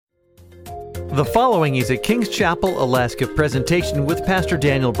The following is a Kings Chapel, Alaska presentation with Pastor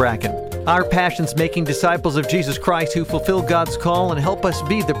Daniel Bracken. Our passion's making disciples of Jesus Christ who fulfill God's call and help us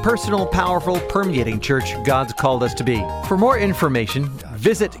be the personal, powerful, permeating church God's called us to be. For more information,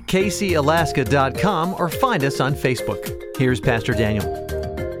 visit kcalaska.com or find us on Facebook. Here's Pastor Daniel.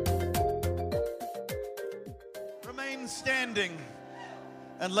 Remain standing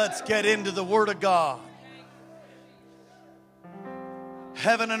and let's get into the Word of God.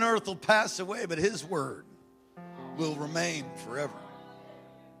 Heaven and earth will pass away, but His Word will remain forever.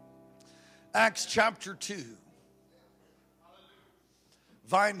 Acts chapter 2.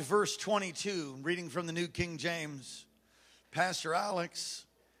 Find verse 22, reading from the New King James. Pastor Alex,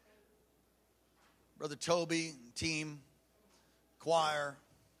 Brother Toby, team, choir,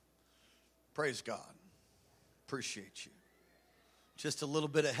 praise God. Appreciate you. Just a little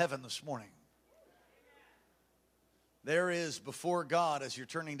bit of heaven this morning. There is before God, as you're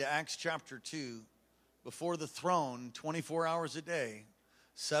turning to Acts chapter 2, before the throne, 24 hours a day,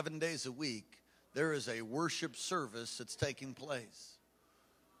 7 days a week, there is a worship service that's taking place.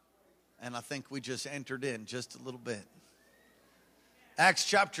 And I think we just entered in just a little bit. Acts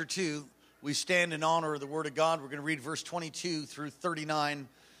chapter 2, we stand in honor of the Word of God. We're going to read verse 22 through 39.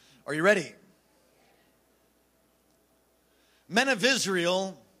 Are you ready? Men of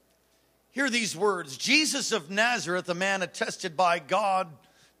Israel, hear these words. Jesus of Nazareth, a man attested by God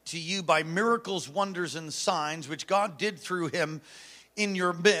to you by miracles, wonders, and signs, which God did through him in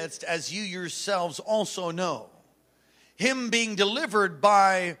your midst, as you yourselves also know. Him being delivered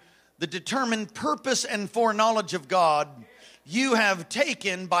by the determined purpose and foreknowledge of God, you have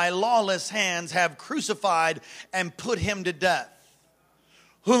taken by lawless hands, have crucified and put him to death,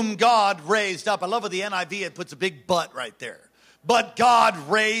 whom God raised up. I love how the NIV, it puts a big but right there. But God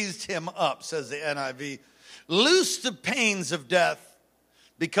raised him up, says the NIV. Loosed the pains of death,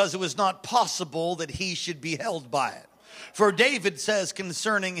 because it was not possible that he should be held by it. For David says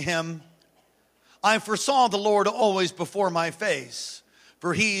concerning him, I foresaw the Lord always before my face,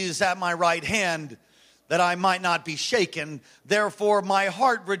 for he is at my right hand, that I might not be shaken. Therefore my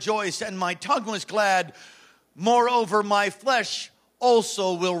heart rejoiced and my tongue was glad. Moreover, my flesh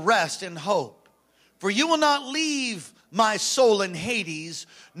also will rest in hope. For you will not leave my soul in Hades,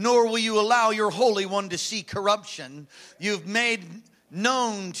 nor will you allow your Holy One to see corruption. You've made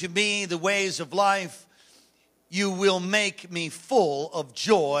known to me the ways of life. You will make me full of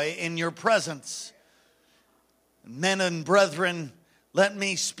joy in your presence. Men and brethren, let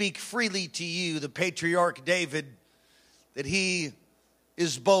me speak freely to you, the patriarch David, that he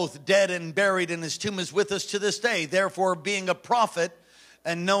is both dead and buried, and his tomb is with us to this day. Therefore, being a prophet,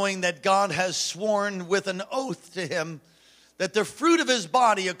 and knowing that God has sworn with an oath to him that the fruit of his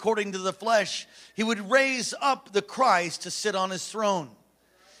body, according to the flesh, he would raise up the Christ to sit on his throne.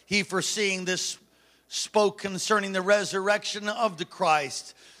 He, foreseeing this, spoke concerning the resurrection of the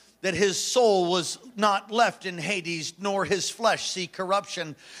Christ, that his soul was not left in Hades, nor his flesh see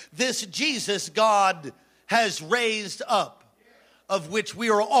corruption. This Jesus God has raised up, of which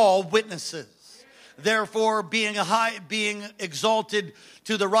we are all witnesses. Therefore, being exalted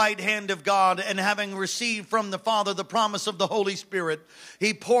to the right hand of God, and having received from the Father the promise of the Holy Spirit,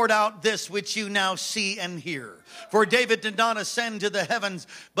 he poured out this which you now see and hear. For David did not ascend to the heavens,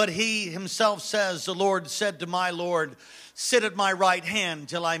 but he himself says, the Lord said to my Lord, sit at my right hand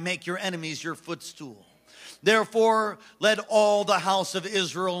till I make your enemies your footstool. Therefore, let all the house of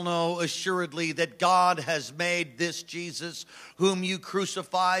Israel know assuredly that God has made this Jesus, whom you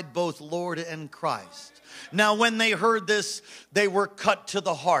crucified, both Lord and Christ. Now, when they heard this, they were cut to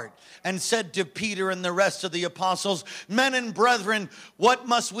the heart, and said to Peter and the rest of the apostles, men and brethren, what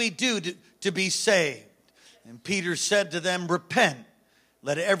must we do to be saved? And Peter said to them, repent.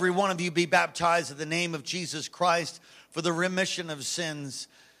 Let every one of you be baptized in the name of Jesus Christ for the remission of sins,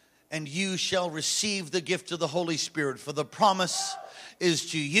 and you shall receive the gift of the Holy Spirit. For the promise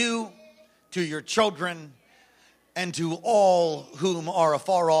is to you, to your children, and to all whom are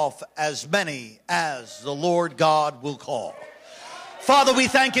afar off, as many as the Lord God will call. Father, we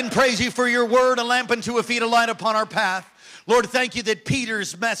thank and praise you for your word, a lamp unto our feet, a light upon our path. Lord, thank you that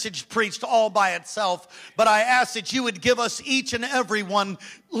Peter's message preached all by itself, but I ask that you would give us each and every one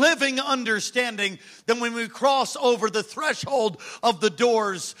living understanding that when we cross over the threshold of the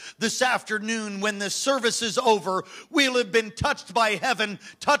doors this afternoon, when the service is over, we'll have been touched by heaven,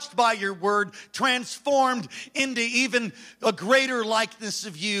 touched by your word, transformed into even a greater likeness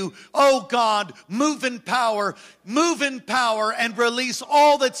of you. Oh God, move in power, and release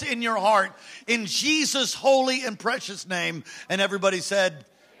all that's in your heart in Jesus' holy and precious name. And everybody said,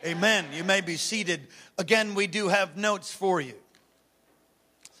 amen. You may be seated. Again, we do have notes for you.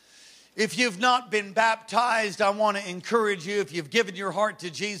 If you've not been baptized, I want to encourage you. If you've given your heart to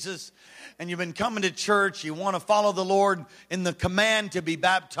Jesus and you've been coming to church, you want to follow the Lord in the command to be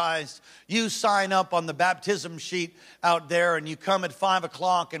baptized, you sign up on the baptism sheet out there and you come at 5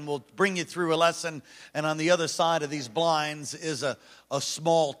 o'clock and we'll bring you through a lesson. And on the other side of these blinds is a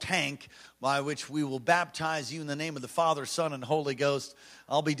small tank by which we will baptize you in the name of the Father, Son, and Holy Ghost.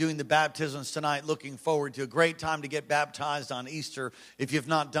 I'll be doing the baptisms tonight. Looking forward to a great time to get baptized on Easter. If you've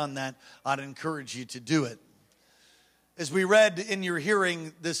not done that, I'd encourage you to do it. As we read in your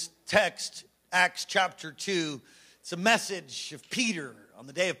hearing this text, Acts chapter 2, it's a message of Peter on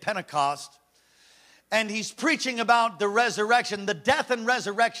the day of Pentecost. And he's preaching about the resurrection, the death and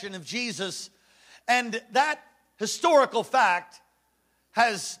resurrection of Jesus. And that historical fact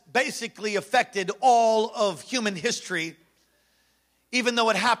has basically affected all of human history, even though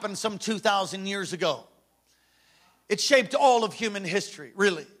it happened some 2,000 years ago. It shaped all of human history,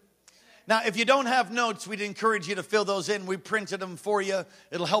 really. Now, if you don't have notes, we'd encourage you to fill those in. We printed them for you.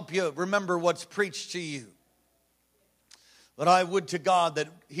 It'll help you remember what's preached to you. But I would to God that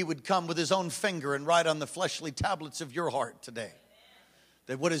he would come with his own finger and write on the fleshly tablets of your heart today,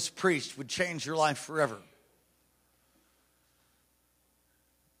 that what is preached would change your life forever.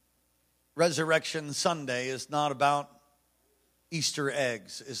 Resurrection Sunday is not about Easter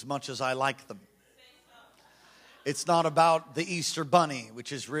eggs as much as I like them. It's not about the Easter bunny,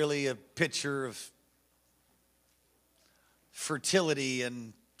 which is really a picture of fertility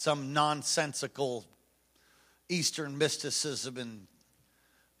and some nonsensical Eastern mysticism, and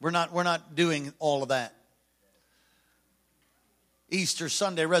we're not doing all of that. Easter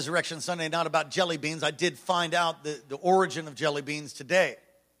Sunday, Resurrection Sunday, not about jelly beans. I did find out the origin of jelly beans today.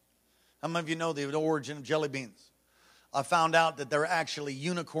 How many of you know the origin of jelly beans? I found out that they're actually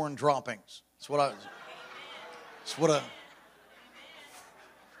unicorn droppings. That's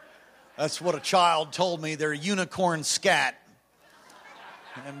what a child told me. They're unicorn scat.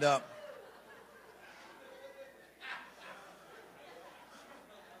 And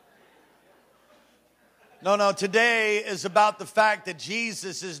no, today is about the fact that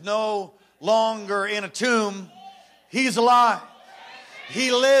Jesus is no longer in a tomb. He's alive.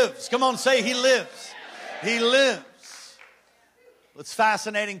 He lives. Come on, say he lives. He lives. What's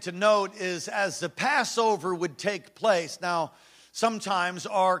fascinating to note is as the Passover would take place, now sometimes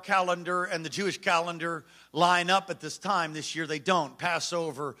our calendar and the Jewish calendar line up at this time. This year they don't.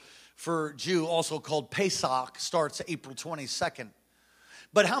 Passover for Jew, also called Pesach, starts April 22nd.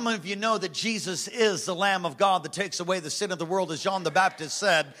 But how many of you know that Jesus is the Lamb of God that takes away the sin of the world, as John the Baptist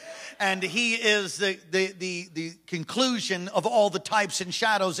said? And he is the conclusion of all the types and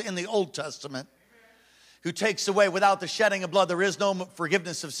shadows in the Old Testament, who takes away. Without the shedding of blood, there is no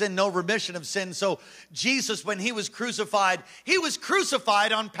forgiveness of sin, no remission of sin. So Jesus, when he was crucified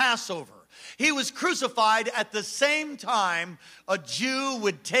on Passover. He was crucified at the same time a Jew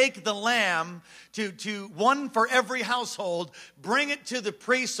would take the lamb to one for every household, bring it to the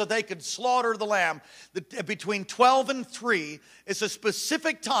priest so they could slaughter the lamb. Between 12 and 3 is a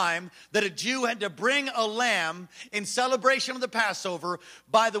specific time that a Jew had to bring a lamb in celebration of the Passover.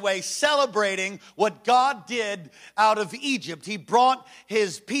 By the way, celebrating what God did out of Egypt. He brought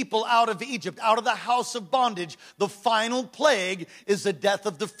his people out of Egypt, out of the house of bondage. The final plague is the death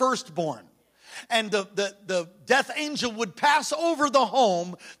of the firstborn. And the death angel would pass over the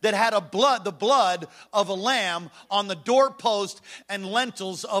home that had the blood of a lamb on the doorpost and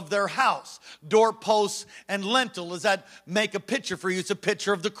lintels of their house. Doorposts and lintel, does that make a picture for you? It's a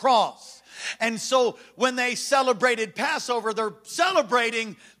picture of the cross. And so when they celebrated Passover, they're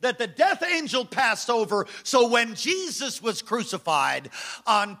celebrating that the death angel passed over. So when Jesus was crucified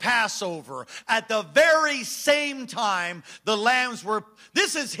on Passover, at the very same time, the lambs were,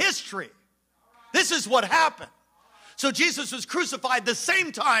 this is history. This is what happened. So Jesus was crucified the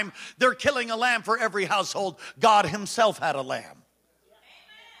same time they're killing a lamb for every household. God himself had a lamb.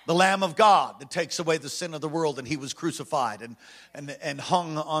 The Lamb of God that takes away the sin of the world. And he was crucified and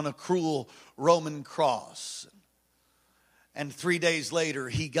hung on a cruel Roman cross. And 3 days later,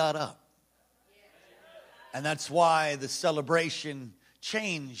 he got up. And that's why the celebration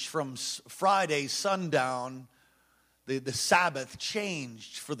changed from Friday sundown. The Sabbath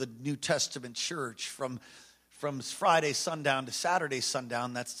changed for the New Testament church from Friday sundown to Saturday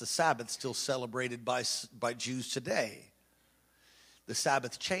sundown. That's the Sabbath still celebrated by Jews today. The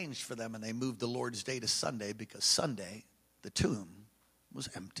Sabbath changed for them and they moved the Lord's Day to Sunday because Sunday, the tomb was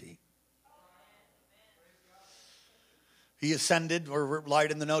empty. He ascended, we're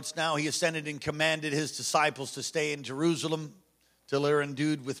right in the notes now, he ascended and commanded his disciples to stay in Jerusalem till they're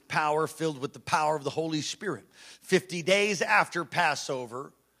endued with power, filled with the power of the Holy Spirit. 50 days after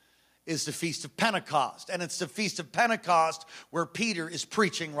Passover is the Feast of Pentecost. And it's the Feast of Pentecost where Peter is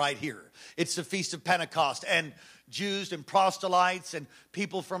preaching right here. It's the Feast of Pentecost. And Jews and proselytes and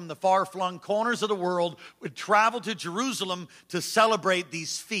people from the far-flung corners of the world would travel to Jerusalem to celebrate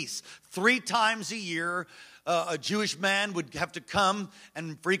these feasts. 3 times a year, a Jewish man would have to come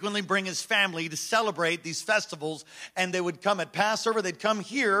and frequently bring his family to celebrate these festivals. And they would come at Passover. They'd come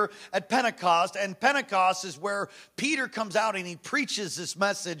here at Pentecost. And Pentecost is where Peter comes out and he preaches this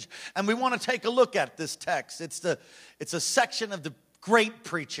message. And we want to take a look at this text. It's a section of the great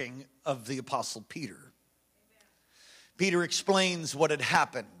preaching of the Apostle Peter. Peter explains what had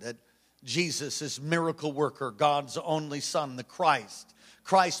happened, that Jesus is miracle worker, God's only Son, the Christ.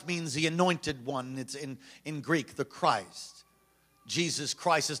 Christ means the anointed one. It's in Greek, the Christ. Jesus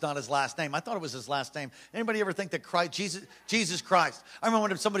Christ is not his last name. I thought it was his last name. Anybody ever think that Christ, Jesus Christ? I remember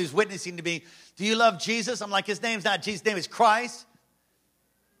when somebody was witnessing to me, do you love Jesus? I'm like, his name's not Jesus, his name is Christ.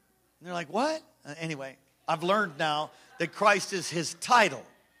 And they're like, what? Anyway, I've learned now that Christ is his title.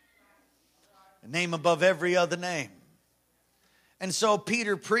 A name above every other name. And so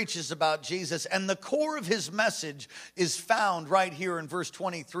Peter preaches about Jesus, and the core of his message is found right here in verse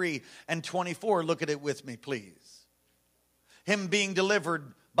 23 and 24. Look at it with me, please. Him being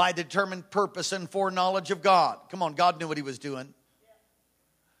delivered by determined purpose and foreknowledge of God. Come on, God knew what he was doing.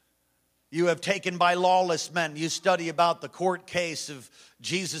 You have taken by lawless men. You study about the court case of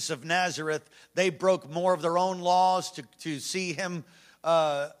Jesus of Nazareth. They broke more of their own laws to see him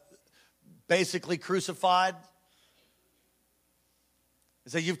basically crucified.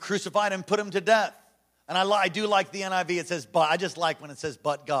 They say, you've crucified him, put him to death. And I do like the NIV. It says, but. I just like when it says,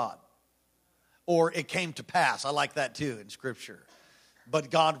 but God. Or it came to pass. I like that too in Scripture. But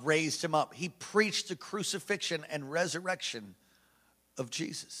God raised him up. He preached the crucifixion and resurrection of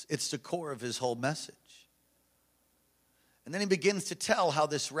Jesus. It's the core of his whole message. And then he begins to tell how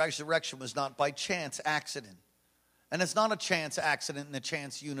this resurrection was not by chance accident. And it's not a chance accident in a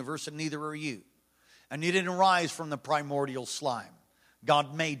chance universe, and neither are you. And you didn't rise from the primordial slime.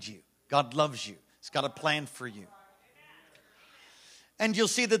 God made you. God loves you. He's got a plan for you. And you'll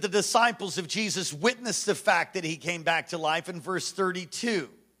see that the disciples of Jesus witnessed the fact that he came back to life in verse 32.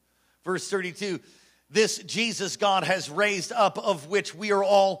 Verse 32, this Jesus God has raised up, of which we are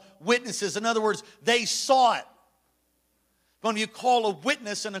all witnesses. In other words, they saw it. When you call a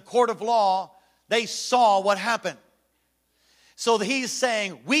witness in a court of law, they saw what happened. So he's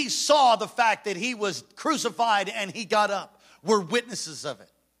saying, we saw the fact that he was crucified and he got up. We're witnesses of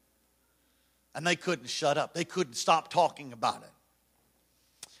it. And they couldn't shut up. They couldn't stop talking about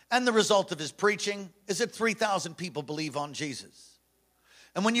it. And the result of his preaching is that 3,000 people believe on Jesus.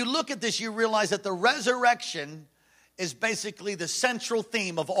 And when you look at this, you realize that the resurrection is basically the central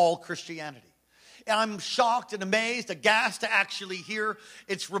theme of all Christianity. And I'm shocked and amazed, aghast to actually hear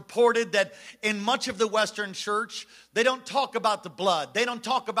it's reported that in much of the Western church, they don't talk about the blood. They don't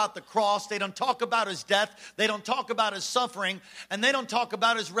talk about the cross. They don't talk about his death. They don't talk about his suffering. And they don't talk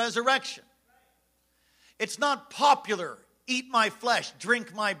about his resurrection. It's not popular. Eat my flesh,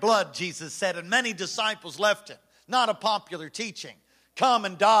 drink my blood, Jesus said. And many disciples left him. Not a popular teaching. Come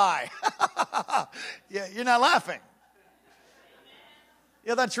and die. Yeah, you're not laughing.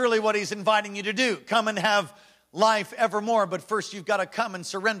 Yeah, that's really what he's inviting you to do. Come and have life evermore, but first you've got to come and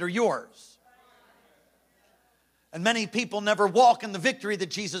surrender yours. And many people never walk in the victory that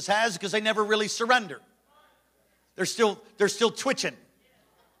Jesus has because they never really surrender. They're still twitching.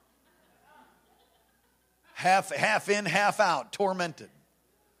 Half in, half out, tormented.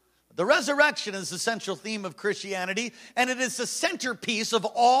 The resurrection is the central theme of Christianity, and it is the centerpiece of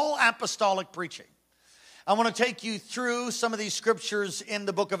all apostolic preaching. I want to take you through some of these scriptures in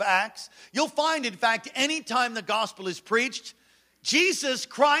the book of Acts. You'll find, in fact, anytime the gospel is preached, Jesus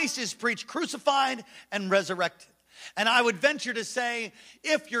Christ is preached crucified and resurrected. And I would venture to say,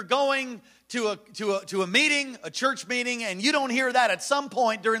 if you're going to a meeting, a church meeting, and you don't hear that at some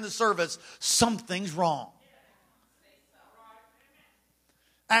point during the service, something's wrong.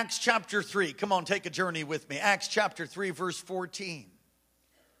 Acts chapter 3. Come on, take a journey with me. Acts chapter 3, verse 14.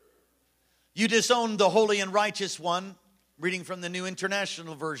 You disowned the holy and righteous one, reading from the New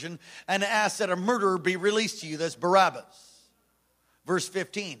International Version, and asked that a murderer be released to you. That's Barabbas. Verse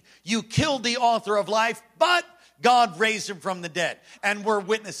 15. You killed the author of life, but God raised him from the dead. And we're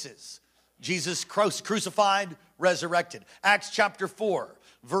witnesses. Jesus crucified, resurrected. Acts chapter 4,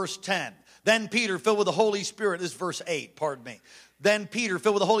 verse 10. Then Peter, filled with the Holy Spirit, this is verse 8, pardon me. Then Peter,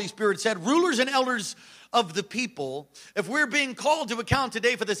 filled with the Holy Spirit, said, rulers and elders of the people, if we're being called to account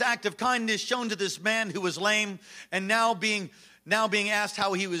today for this act of kindness shown to this man who was lame and now being asked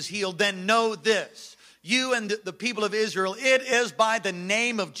how he was healed, then know this. you and the people of Israel, it is by the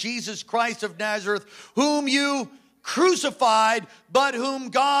name of Jesus Christ of Nazareth, whom you crucified, but whom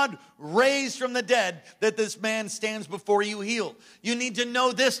God raised from the dead, that this man stands before you healed. You need to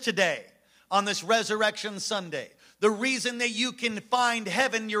know this today on this Resurrection Sunday. The reason that you can find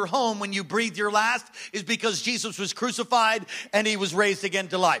heaven, your home, when you breathe your last is because Jesus was crucified and he was raised again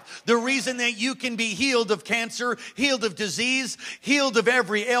to life. The reason that you can be healed of cancer, healed of disease, healed of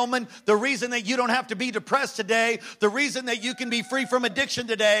every ailment, the reason that you don't have to be depressed today, the reason that you can be free from addiction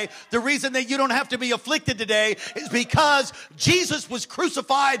today, the reason that you don't have to be afflicted today is because Jesus was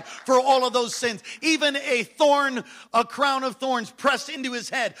crucified for all of those sins. Even a crown of thorns pressed into his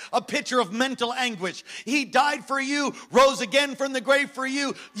head, a picture of mental anguish. He died for you, rose again from the grave for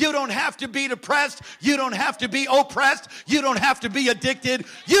you. You don't have to be depressed. You don't have to be oppressed. You don't have to be addicted.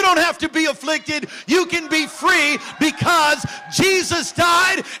 You don't have to be afflicted. You can be free because Jesus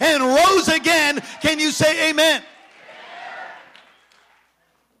died and rose again. Can you say amen?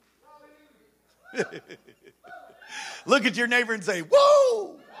 Look at your neighbor and say,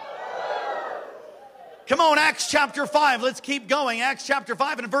 whoa! Come on, Acts chapter 5. Let's keep going. Acts chapter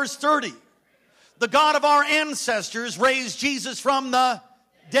 5 and verse 30. The God of our ancestors raised Jesus from the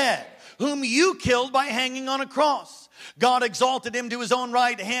dead, whom you killed by hanging on a cross. God exalted him to his own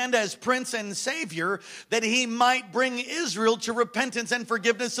right hand as Prince and Savior, that he might bring Israel to repentance and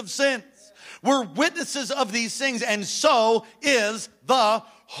forgiveness of sins. We're witnesses of these things, and so is the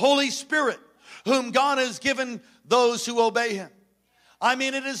Holy Spirit, whom God has given those who obey him. I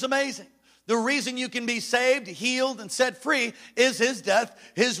mean, it is amazing. The reason you can be saved, healed, and set free is his death,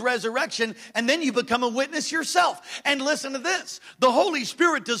 his resurrection, and then you become a witness yourself. And listen to this. The Holy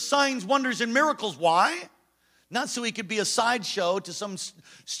Spirit does signs, wonders, and miracles. Why? Not so he could be a sideshow to some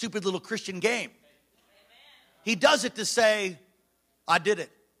stupid little Christian game. He does it to say, I did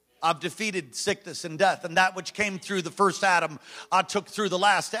it. I've defeated sickness and death, and that which came through the first Adam, I took through the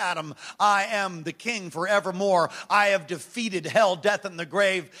last Adam. I am the king forevermore. I have defeated hell, death, and the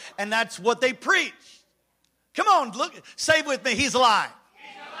grave, and that's what they preach. Come on, look, say with me, he's alive.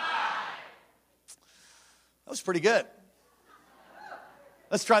 He's alive. That was pretty good.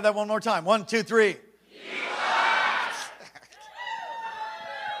 Let's try that one more time. 1, 2, 3. He's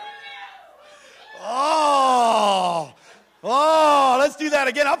alive. Oh, let's do that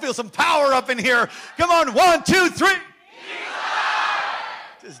again. I feel some power up in here. Come on, 1, 2, 3.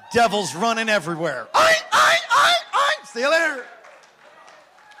 This devil's running everywhere. See you later.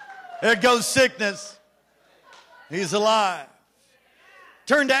 There goes sickness. He's alive.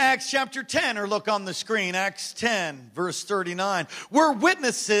 Turn to Acts chapter 10, or look on the screen. Acts 10, verse 39. We're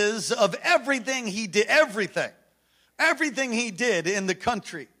witnesses of everything he did. Everything he did in the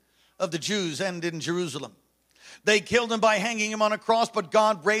country of the Jews and in Jerusalem. They killed him by hanging him on a cross, but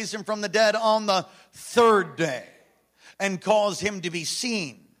God raised him from the dead on the third day and caused him to be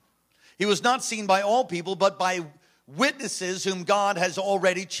seen. He was not seen by all people, but by witnesses whom God has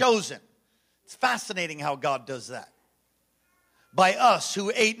already chosen. It's fascinating how God does that. By us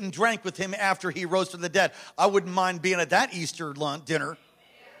who ate and drank with him after he rose from the dead. I wouldn't mind being at that Easter dinner,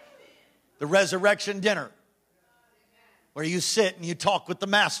 the resurrection dinner, where you sit and you talk with the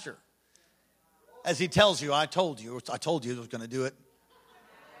master. As he tells you, I told you I was going to do it.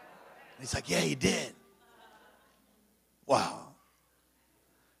 And he's like, yeah, you did. Wow.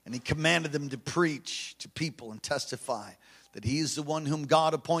 And he commanded them to preach to people and testify that he is the one whom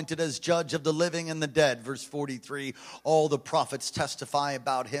God appointed as judge of the living and the dead. Verse 43, all the prophets testify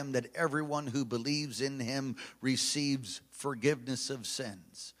about him, that everyone who believes in him receives forgiveness of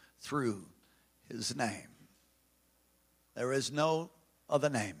sins through his name. There is no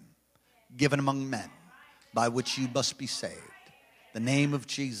other name given among men by which you must be saved. The name of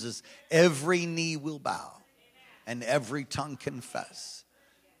Jesus, every knee will bow and every tongue confess.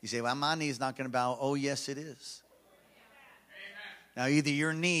 You say, well, my knee's not going to bow. Oh, yes, it is. Now, either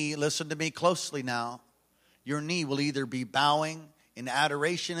your knee, listen to me closely now, your knee will either be bowing in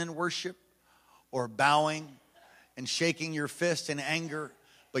adoration and worship or bowing and shaking your fist in anger,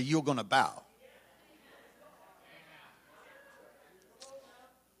 but you're going to bow.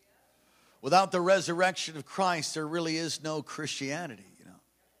 Without the resurrection of Christ, there really is no Christianity, you know.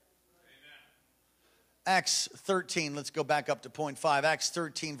 Acts 13, let's go back up to point 5. Acts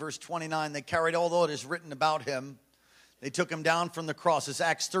 13, verse 29, they carried all that is written about him. They took him down from the cross. It's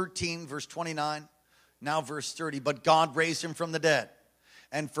Acts 13, verse 29, now verse 30. But God raised him from the dead.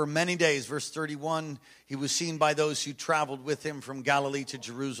 And for many days, verse 31, he was seen by those who traveled with him from Galilee to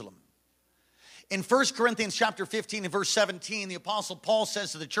Jerusalem. In 1 Corinthians chapter 15 and verse 17, the Apostle Paul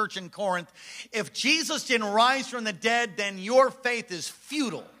says to the church in Corinth, if Jesus didn't rise from the dead, then your faith is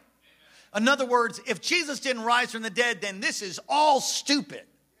futile. In other words, if Jesus didn't rise from the dead, then this is all stupid.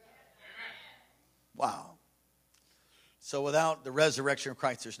 Wow. So without the resurrection of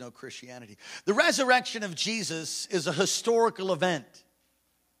Christ, there's no Christianity. The resurrection of Jesus is a historical event.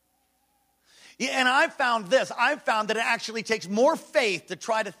 And I've found that it actually takes more faith to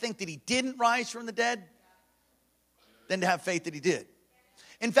try to think that he didn't rise from the dead than to have faith that he did.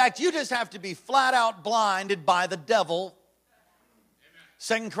 In fact, you just have to be flat out blinded by the devil.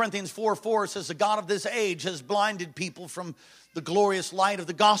 2 Corinthians 4:4 says, the God of this age has blinded people from the glorious light of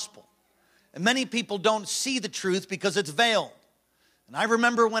the gospel. And many people don't see the truth because it's veiled. And I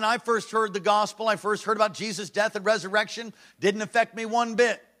remember when I first heard the gospel, I first heard about Jesus' death and resurrection, didn't affect me one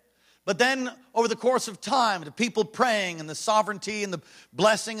bit. But then over the course of time, the people praying and the sovereignty and the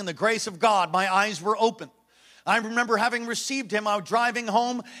blessing and the grace of God, my eyes were opened. I remember having received him. I was driving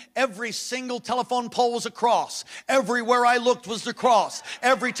home. Every single telephone pole was a cross. Everywhere I looked was the cross.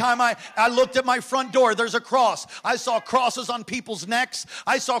 Every time I looked at my front door, there's a cross. I saw crosses on people's necks.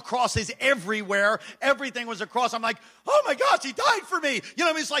 I saw crosses everywhere. Everything was a cross. I'm like, oh my gosh, he died for me. You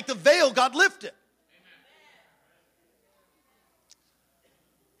know, it's like the veil got lifted.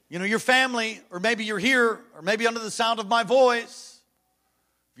 You know, your family, or maybe you're here, or maybe under the sound of my voice.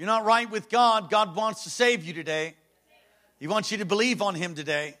 If you're not right with God, God wants to save you today. He wants you to believe on him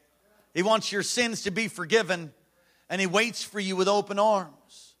today. He wants your sins to be forgiven, and he waits for you with open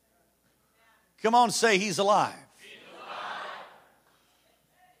arms. Come on, say he's alive. He's alive.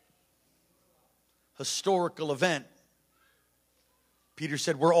 Historical event. Peter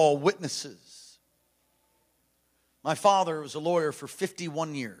said, we're all witnesses. My father was a lawyer for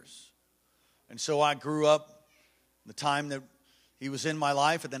 51 years. And so I grew up in the time that he was in my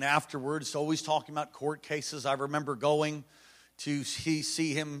life, and then afterwards, always talking about court cases. I remember going to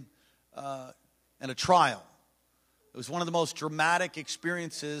see him in a trial. It was one of the most dramatic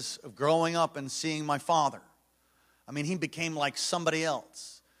experiences of growing up and seeing my father. I mean, he became like somebody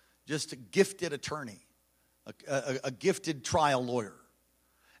else, just a gifted attorney, a gifted trial lawyer.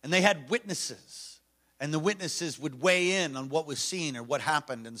 And they had witnesses. And the witnesses would weigh in on what was seen or what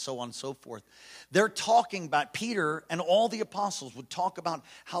happened and so on and so forth. They're talking about, Peter and all the apostles would talk about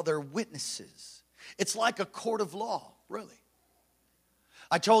how they're witnesses. It's like a court of law, really.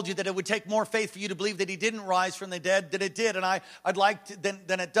 I told you that it would take more faith for you to believe that he didn't rise from the dead than it did. And I'd like to,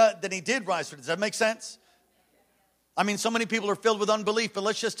 than he did rise from the dead. Does that make sense? I mean, so many people are filled with unbelief, but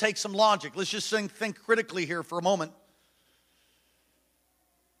let's just take some logic. Let's just think critically here for a moment.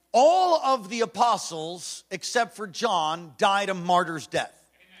 All of the apostles, except for John, died a martyr's death.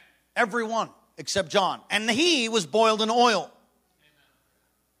 Amen. Everyone except John. And he was boiled in oil. Amen.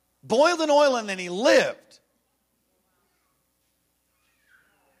 Boiled in oil, and then he lived.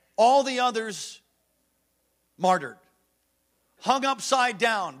 All the others martyred. Hung upside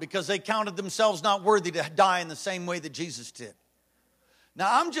down because they counted themselves not worthy to die in the same way that Jesus did. Now,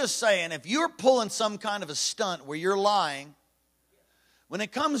 I'm just saying, if you're pulling some kind of a stunt where you're lying, when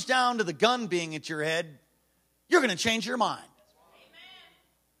it comes down to the gun being at your head, you're going to change your mind.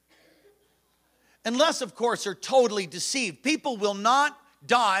 Amen. Unless, of course, they're totally deceived. People will not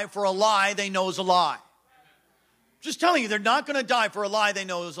die for a lie they know is a lie. Just telling you, they're not going to die for a lie they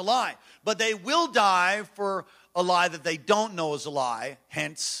know is a lie. But they will die for a lie that they don't know is a lie.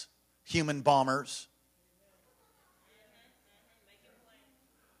 Hence, human bombers.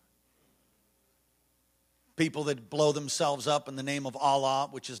 People that blow themselves up in the name of Allah,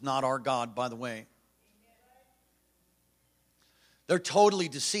 which is not our God, by the way. They're totally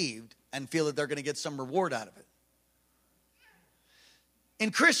deceived and feel that they're going to get some reward out of it. In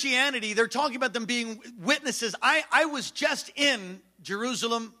Christianity, they're talking about them being witnesses. I was just in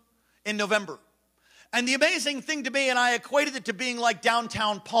Jerusalem in November. And the amazing thing to me, and I equated it to being like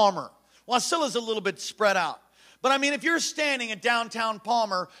downtown Palmer. Wasilla's a little bit spread out. But I mean, if you're standing at downtown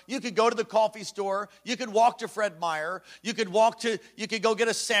Palmer, you could go to the coffee store, you could walk to Fred Meyer, you could go get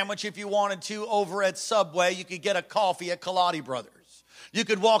a sandwich if you wanted to over at Subway, you could get a coffee at Kaladi Brothers. You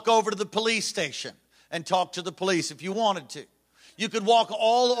could walk over to the police station and talk to the police if you wanted to. You could walk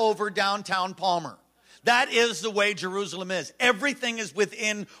all over downtown Palmer. That is the way Jerusalem is. Everything is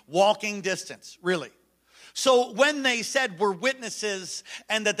within walking distance, really. So when they said we're witnesses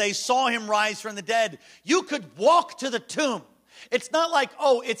and that they saw him rise from the dead, you could walk to the tomb. It's not like,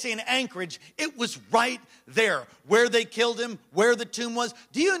 oh, it's in Anchorage. It was right there where they killed him, where the tomb was.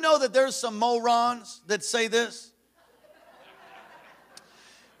 Do you know that there's some morons that say this?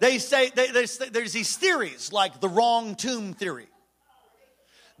 They say there's these theories like the wrong tomb theory.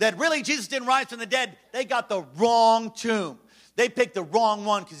 That really Jesus didn't rise from the dead. They got the wrong tomb. They picked the wrong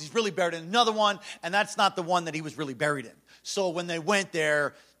one because he's really buried in another one, and that's not the one that he was really buried in. So when they went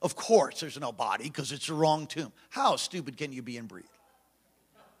there, of course there's no body because it's the wrong tomb. How stupid can you be and breathe?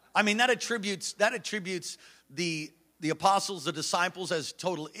 I mean, that attributes the apostles, the disciples as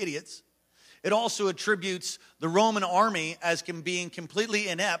total idiots. It also attributes the Roman army as being completely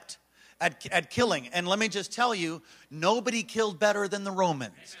inept at killing. And let me just tell you, nobody killed better than the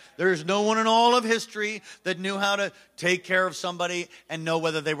Romans. There's no one in all of history that knew how to take care of somebody and know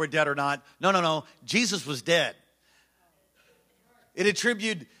whether they were dead or not. No. Jesus was dead. It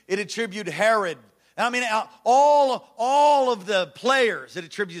attributed Herod. I mean, all of the players, it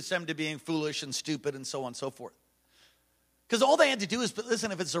attributes them to being foolish and stupid and so on and so forth. Because all they had to do is,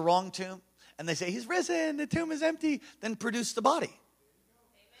 listen, if it's the wrong tomb, and they say, he's risen, the tomb is empty, then produce the body.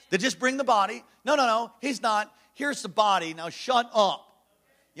 They just bring the body. No, he's not. Here's the body. Now shut up.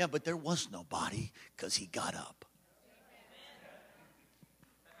 Yeah, but there was no body because he got up.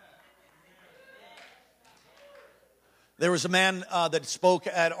 There was a man that spoke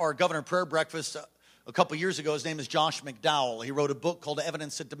at our Governor Prayer Breakfast a couple years ago. His name is Josh McDowell. He wrote a book called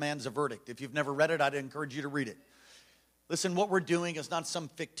Evidence That Demands a Verdict. If you've never read it, I'd encourage you to read it. Listen, what we're doing is not some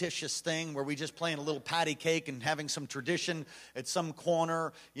fictitious thing where we just playing a little patty cake and having some tradition at some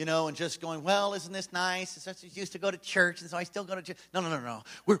corner, and just going, well, isn't this nice? I used to go to church, and so I still go to church. No.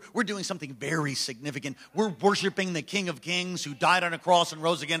 We're doing something very significant. We're worshiping the King of Kings who died on a cross and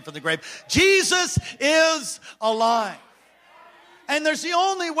rose again from the grave. Jesus is alive. And there's the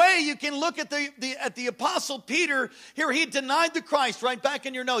only way you can look at the Apostle Peter here. He denied the Christ, right back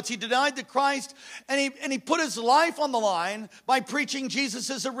in your notes. He denied the Christ, and he put his life on the line by preaching Jesus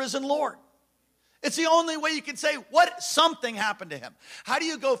as a risen Lord. It's the only way you can say something happened to him. How do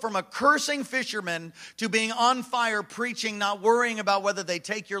you go from a cursing fisherman to being on fire, preaching, not worrying about whether they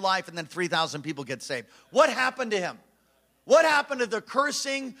take your life, and then 3,000 people get saved? What happened to him? What happened to the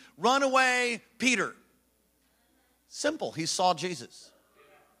cursing, runaway Peter? Simple. He saw Jesus.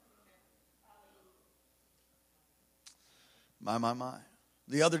 My.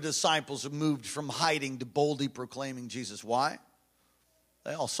 The other disciples have moved from hiding to boldly proclaiming Jesus. Why?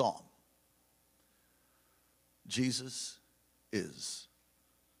 They all saw him. Jesus is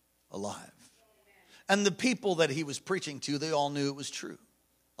alive. And the people that he was preaching to, they all knew it was true.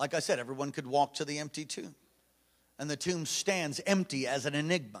 Like I said, everyone could walk to the empty tomb. And the tomb stands empty as an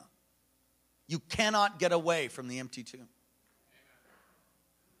enigma. You cannot get away from the empty tomb.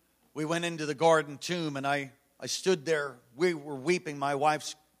 We went into the garden tomb, and I stood there. We were weeping. My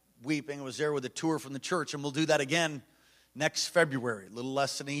wife's weeping. I was there with a tour from the church, and we'll do that again next February, a little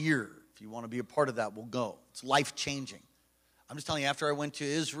less than a year. If you want to be a part of that, we'll go. It's life-changing. I'm just telling you, after I went to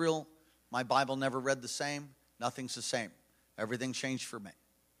Israel, my Bible never read the same. Nothing's the same. Everything changed for me.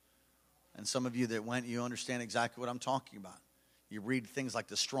 And some of you that went, you understand exactly what I'm talking about. You read things like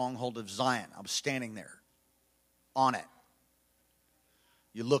the stronghold of Zion. I was standing there on it.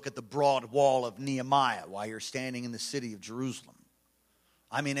 You look at the broad wall of Nehemiah while you're standing in the city of Jerusalem.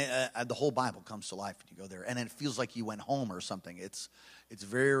 I mean, the whole Bible comes to life when you go there. And it feels like you went home or something. It's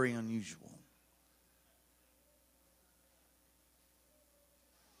very unusual.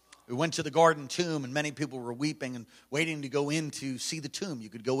 We went to the garden tomb, and many people were weeping and waiting to go in to see the tomb. You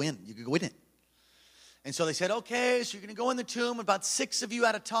could go in. You could go in it. And so they said, okay, so you're going to go in the tomb, about 6 of you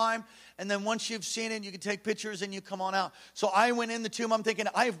at a time. And then once you've seen it, you can take pictures and you come on out. So I went in the tomb. I'm thinking,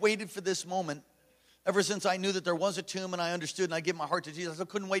 I've waited for this moment ever since I knew that there was a tomb and I understood and I gave my heart to Jesus. I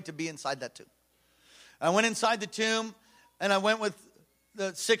couldn't wait to be inside that tomb. I went inside the tomb and I went with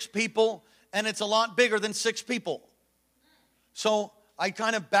the 6 people, and it's a lot bigger than 6 people. So I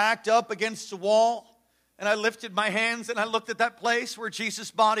kind of backed up against the wall, and I lifted my hands and I looked at that place where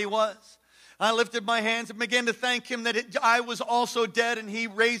Jesus' body was. I lifted my hands and began to thank him that I was also dead and he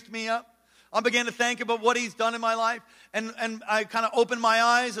raised me up. I began to thank him about what he's done in my life. And I kind of opened my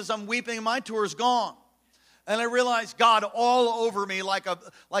eyes as I'm weeping, and my tour is gone. And I realized God all over me like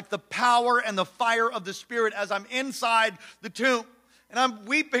the power and the fire of the Spirit as I'm inside the tomb. And I'm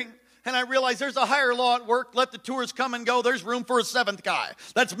weeping, and I realize there's a higher law at work. Let the tours come and go. There's room for a 7th guy.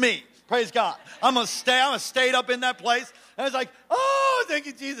 That's me. Praise God. I'm going to stay up in that place. And I was like, oh, thank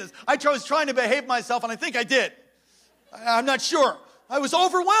you, Jesus. I was trying to behave myself, and I think I did. I'm not sure. I was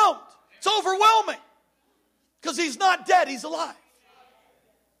overwhelmed. It's overwhelming. Because he's not dead. He's alive.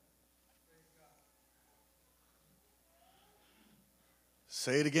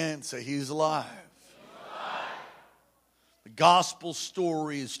 Say it again. Say, he's alive. He's alive. The gospel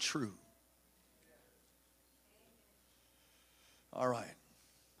story is true. All right.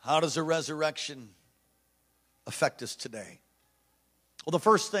 How does the resurrection affect us today? Well, the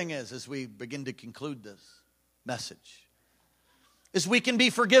first thing is, as we begin to conclude this message, is we can be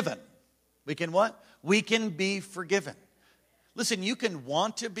forgiven. We can what? We can be forgiven. Listen, you can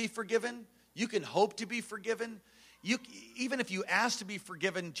want to be forgiven. You can hope to be forgiven. Even if you ask to be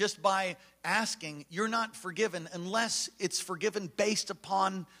forgiven just by asking, you're not forgiven unless it's forgiven based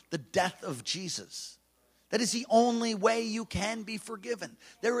upon the death of Jesus. That is the only way you can be forgiven.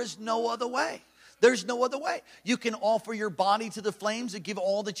 There is no other way. There's no other way. You can offer your body to the flames and give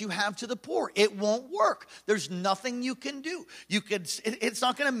all that you have to the poor. It won't work. There's nothing you can do. It's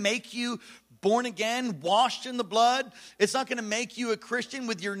not going to make you born again, washed in the blood. It's not going to make you a Christian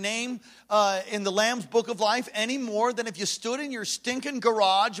with your name in the Lamb's Book of Life any more than if you stood in your stinking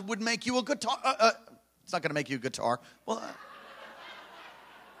garage would make you a guitar. It's not going to make you a guitar. Well,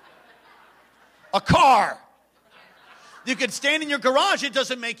 a car. You could stand in your garage. It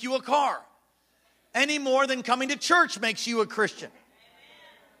doesn't make you a car. Any more than coming to church makes you a Christian.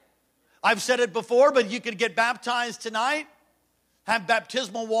 I've said it before, but you could get baptized tonight, have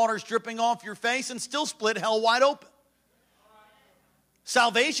baptismal waters dripping off your face, and still split hell wide open.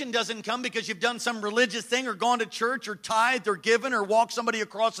 Salvation doesn't come because you've done some religious thing or gone to church or tithed or given or walked somebody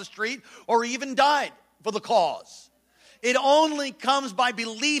across the street or even died for the cause. It only comes by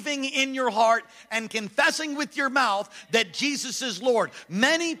believing in your heart and confessing with your mouth that Jesus is Lord.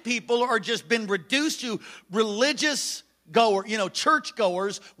 Many people are just been reduced to religious church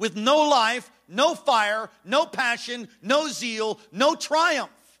goers with no life, no fire, no passion, no zeal, no triumph.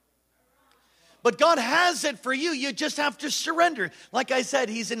 But God has it for you. You just have to surrender. Like I said,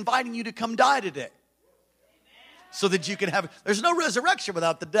 He's inviting you to come die today so that you can have. There's no resurrection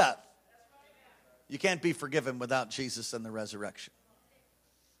without the death. You can't be forgiven without Jesus and the resurrection.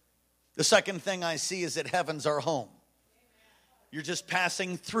 The second thing I see is that heaven's our home. You're just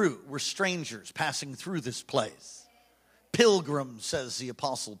passing through. We're strangers passing through this place. Pilgrim, says the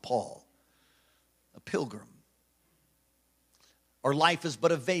Apostle Paul. A pilgrim. Our life is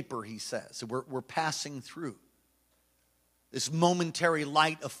but a vapor, he says. We're passing through. This momentary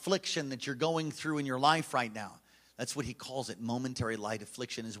light affliction that you're going through in your life right now. That's what he calls it. Momentary light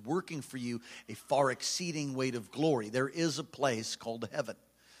affliction is working for you a far exceeding weight of glory. There is a place called heaven.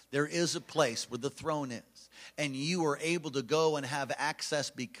 There is a place where the throne is. And you are able to go and have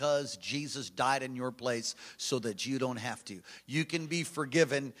access because Jesus died in your place so that you don't have to. You can be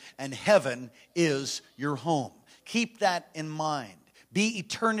forgiven and heaven is your home. Keep that in mind. Be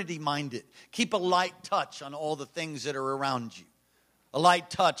eternity minded. Keep a light touch on all the things that are around you. A light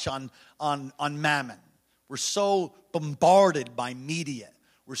touch on mammon. We're so bombarded by media.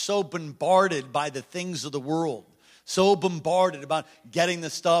 We're so bombarded by the things of the world. So bombarded about getting the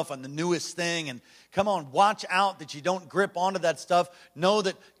stuff and the newest thing. And come on, watch out that you don't grip onto that stuff. Know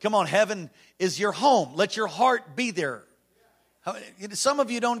that, come on, heaven is your home. Let your heart be there. Some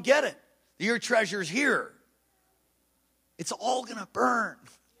of you don't get it. Your treasure's here. It's all going to burn.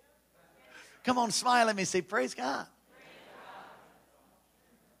 Come on, smile at me. Say, praise God.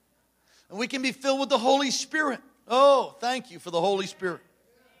 And we can be filled with the Holy Spirit. Oh, thank you for the Holy Spirit.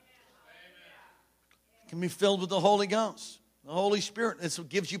 Can be filled with the Holy Ghost. The Holy Spirit. It's what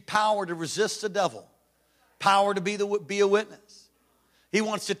gives you power to resist the devil. Power to be a witness. He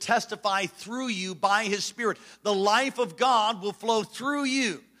wants to testify through you by His Spirit. The life of God will flow through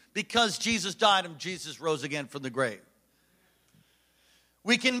you because Jesus died and Jesus rose again from the grave.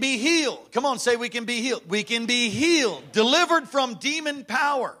 We can be healed. Come on, say we can be healed. We can be healed, delivered from demon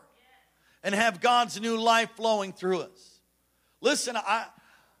power, and have God's new life flowing through us. Listen,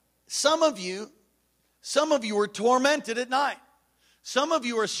 some of you are tormented at night. Some of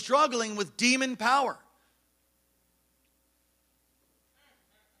you are struggling with demon power.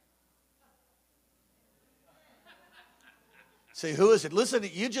 Say, who is it? Listen,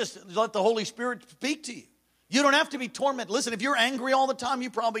 you just let the Holy Spirit speak to you. You don't have to be tormented. Listen, if you're angry all the time,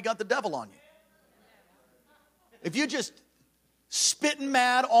 you probably got the devil on you. If you just spitting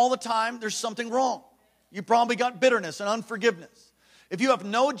mad all the time, there's something wrong. You probably got bitterness and unforgiveness. If you have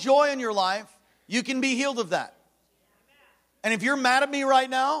no joy in your life, you can be healed of that. And if you're mad at me right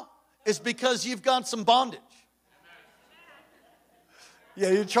now, it's because you've got some bondage.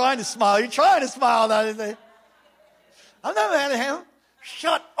 Yeah, you're trying to smile. You're trying to smile. I'm not mad at him.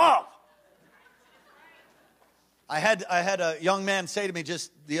 Shut up. I had a young man say to me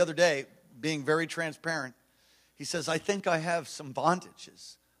just the other day, being very transparent. He says, I think I have some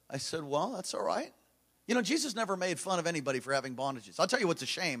bondages. I said, well, that's all right. You know, Jesus never made fun of anybody for having bondages. I'll tell you what's a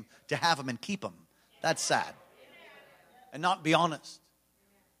shame, to have them and keep them. That's sad. And not be honest.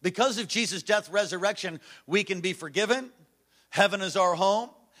 Because of Jesus' death, resurrection, we can be forgiven. Heaven is our home.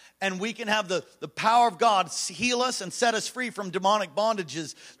 And we can have the power of God heal us and set us free from demonic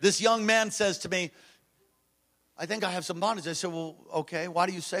bondages. This young man says to me, I think I have some bondage. I said, well, okay, why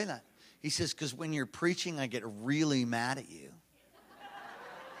do you say that? He says, because when you're preaching, I get really mad at you.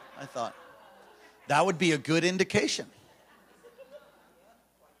 I thought, that would be a good indication.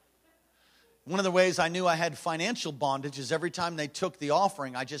 One of the ways I knew I had financial bondage is every time they took the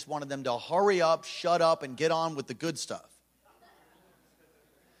offering, I just wanted them to hurry up, shut up, and get on with the good stuff.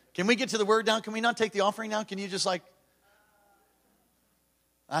 Can we get to the word now? Can we not take the offering now? Can you just like...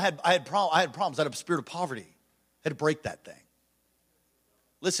 I had problems. I had a spirit of poverty. I had to break that thing.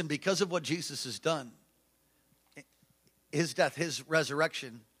 Listen, because of what Jesus has done, his death, his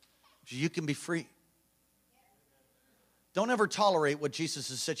resurrection, you can be free. Don't ever tolerate what Jesus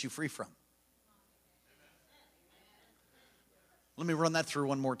has set you free from. Let me run that through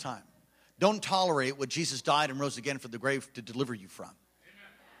one more time. Don't tolerate what Jesus died and rose again from the grave to deliver you from.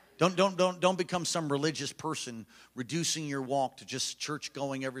 Don't become some religious person reducing your walk to just church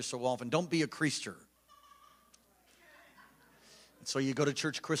going every so often. Don't be a creaster. And so you go to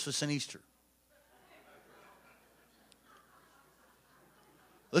church Christmas and Easter.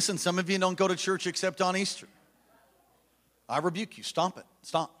 Listen, some of you don't go to church except on Easter. I rebuke you. Stop it.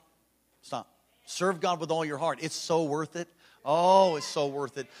 Stop. Serve God with all your heart. It's so worth it. Oh, it's so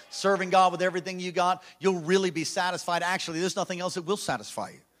worth it. Serving God with everything you got, you'll really be satisfied. Actually, there's nothing else that will satisfy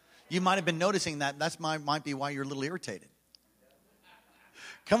you. You might have been noticing that. That might be why you're a little irritated.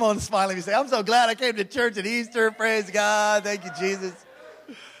 Come on, smile at me. Say, I'm so glad I came to church at Easter. Praise God. Thank you, Jesus.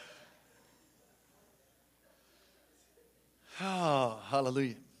 Oh,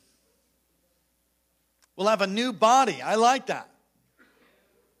 hallelujah. We'll have a new body. I like that.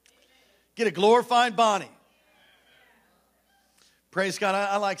 Get a glorified body. Praise God.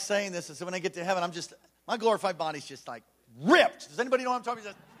 I like saying this. And so when I get to heaven, my glorified body's just like ripped. Does anybody know what I'm talking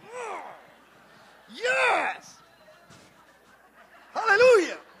about? Yes!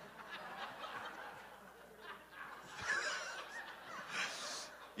 Hallelujah!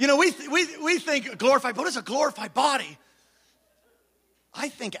 You know, we think glorified, but what is a glorified body? I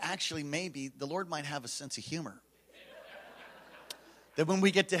think actually maybe the Lord might have a sense of humor. That when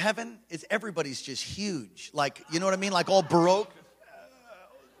we get to heaven, everybody's just huge. Like, you know what I mean? Like all Baroque.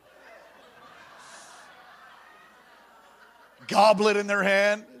 Goblet in their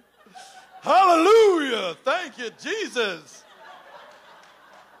hand. Hallelujah. Thank you, Jesus.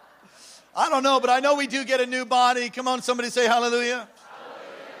 I don't know, but I know we do get a new body. Come on, somebody say hallelujah.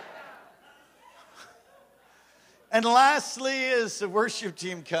 And lastly, as the worship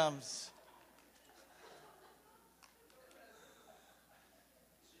team comes,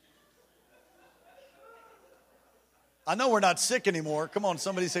 I know we're not sick anymore. Come on,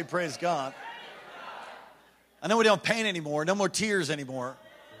 somebody say praise God. I know we don't pain anymore. No more tears anymore.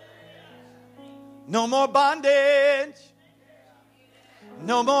 No more bondage.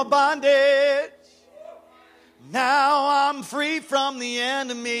 No more bondage. Now I'm free from the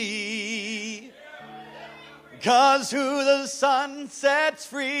enemy. 'Cause who the Son sets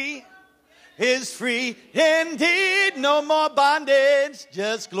free is free indeed. No more bondage,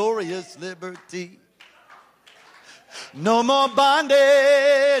 just glorious liberty. No more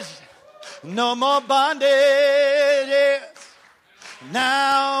bondage. No more bondage. Yes.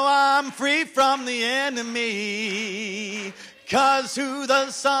 Now I'm free from the enemy. 'Cause who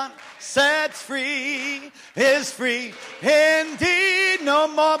the Son sets free is free indeed. No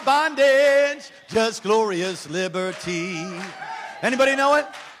more bondage, just glorious liberty. Anybody know it?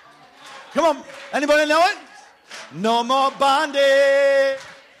 Come on. Anybody know it? No more bondage.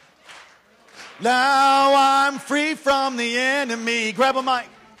 Now I'm free from the enemy. Grab a mic.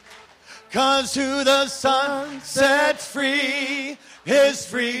 'Cause who the Son sets free is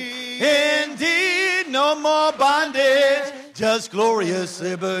free indeed. No more bondage, just glorious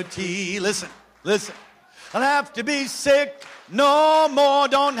liberty. Listen. Don't have to be sick. No more,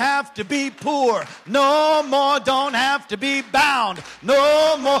 don't have to be poor. No more, don't have to be bound.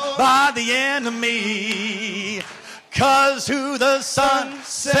 No more by the enemy. 'Cause who the Son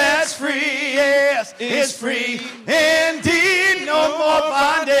sets free, yes, is free indeed. No more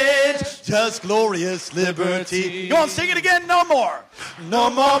bondage, just glorious liberty. Go on, sing it again. No more. No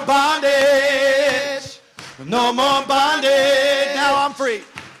more bondage. No more bondage. Now I'm free.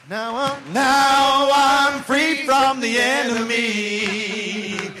 Now I'm free from the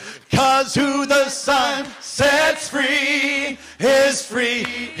enemy. 'Cause who the Son sets free is free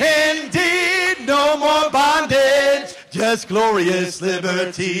indeed. No more bondage, just glorious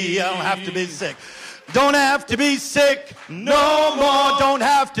liberty. I don't have to be sick. Don't have to be sick. No more. Don't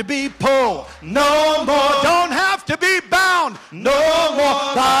have to be poor. No more. Don't have to be bound. No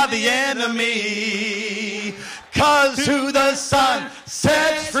more by the enemy. 'Cause who the Son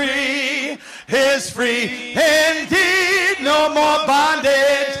sets free is free indeed. No more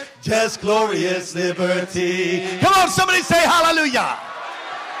bondage, just glorious liberty. Come on, somebody say hallelujah.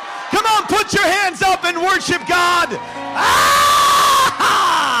 Come on, put your hands up and worship God. Ah!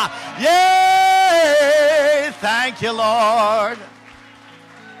 Yay! Thank you, Lord.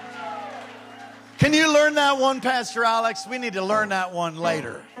 Can you learn that one, Pastor Alex? We need to learn that one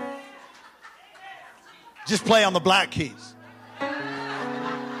later. Just play on the black keys.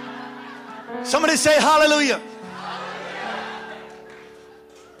 Somebody say hallelujah.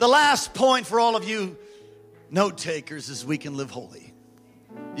 The last point for all of you note takers is we can live holy.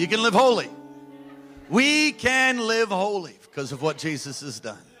 You can live holy. We can live holy because of what Jesus has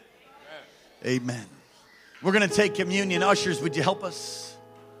done. Amen. We're going to take communion. Ushers, would you help us?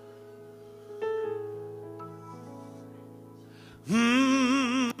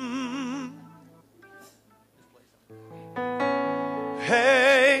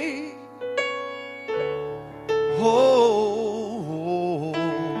 Hey. Oh.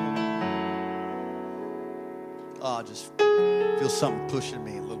 I just feel something pushing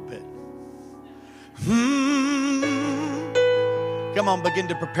me a little bit. Come on, begin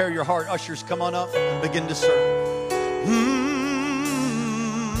to prepare your heart. Ushers, come on up and begin to serve.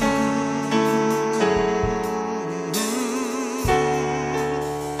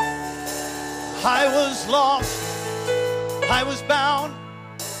 I was lost, I was bound.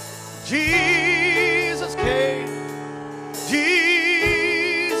 Jesus came,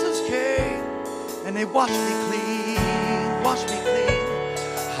 and He washed me clean, washed me clean.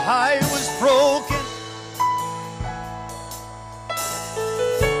 I was broken.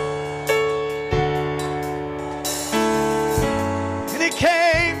 And He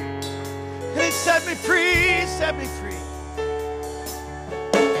came, and He set me free, set me free.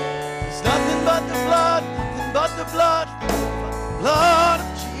 It's nothing but the blood, nothing but the blood, blood of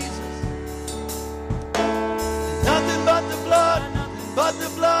Jesus. Nothing but the blood, nothing but the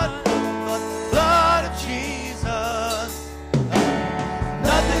blood, but the blood of Jesus.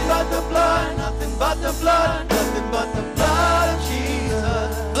 Nothing but the blood, nothing but the blood, nothing but the blood of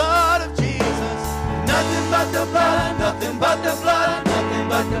Jesus. Blood of Jesus. Nothing but the blood, nothing but the blood, nothing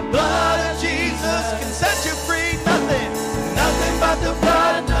but the blood of Jesus can set you free. Nothing, nothing but the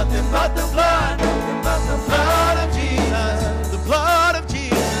blood, nothing but the blood, nothing but the blood of Jesus. The blood of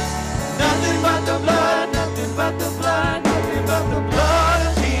Jesus. Nothing but the blood, nothing but the blood, nothing but the blood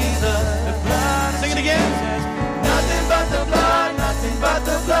of Jesus. The blood. Sing it again. Nothing but the blood, nothing but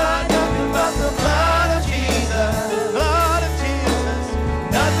the blood, nothing but the blood of Jesus. The blood of Jesus.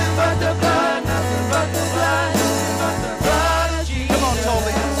 Nothing but the blood, nothing but the blood, nothing but the blood of Jesus. Come on,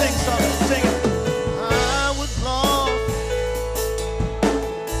 Toby, sing something, sing it. I was lost,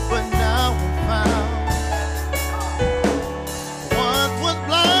 but now I'm found. Once was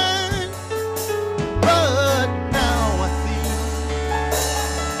blind, but now I see.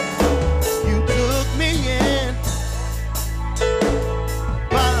 You took me in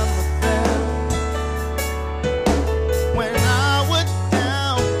by myself. When I was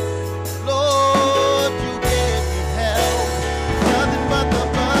down, Lord, you gave me help. Nothing but the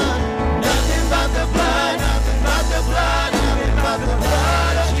blood, nothing but the blood, nothing but the blood, nothing but the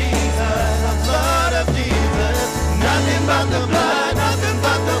blood of Jesus. The blood of Jesus. Nothing but the blood, nothing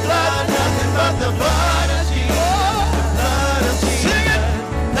but the blood, nothing but the blood of Jesus. The blood of Jesus. Sing it.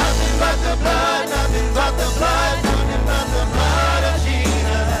 Nothing but the blood, nothing but the blood, nothing but the blood of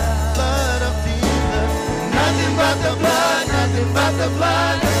Jesus. Blood of Jesus. Nothing but the blood, nothing but the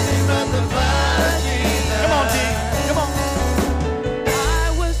blood, nothing but the blood of Jesus. Come on, T. Come on.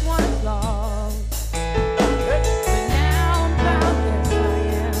 I was once lost, but now I'm found. Yes, I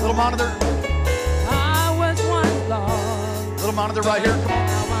am. Little monitor. I was once lost, Little monitor right here. Come on.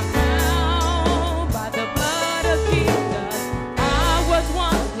 now I'm found by the blood of Jesus. I was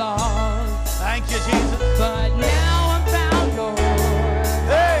once lost, Thank you, Jesus. but now I'm found, Lord.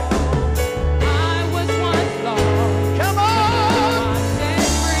 Hey, I was once lost, come on. I'm set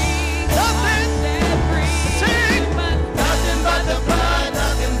free. Nothing. I'm set free. Sing. But Nothing but the blood,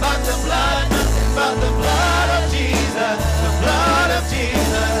 nothing but the blood, nothing but the blood of Jesus. The blood of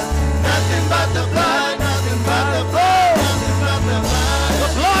Jesus. Nothing but the blood, nothing but the blood, nothing but the blood. The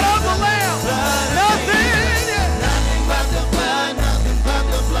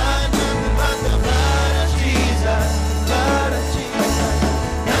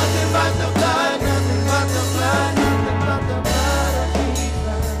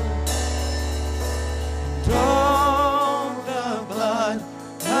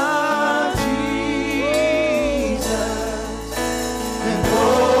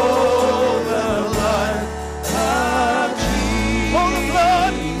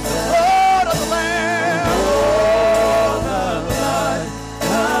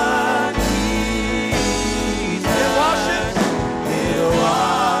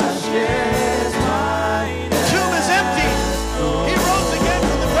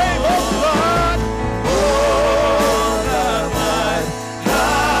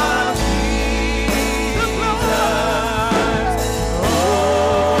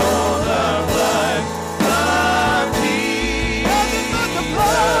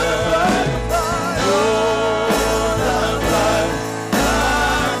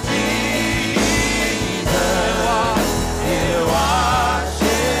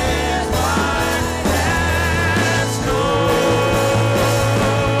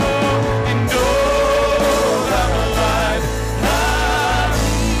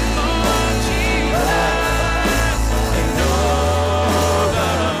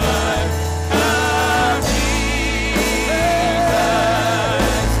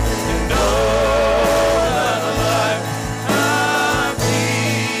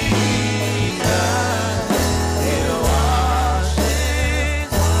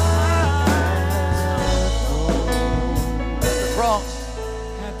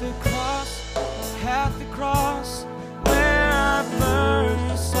cross where I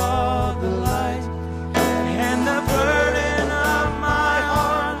first saw the light, and the burden of my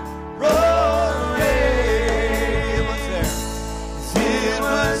heart rolled away. It was there. It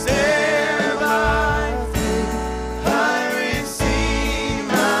was there by faith I received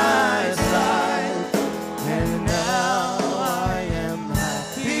my sight, and now I am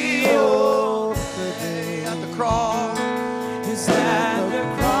happy. Oh, the day At the cross. is at the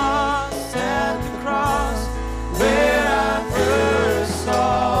cross where I first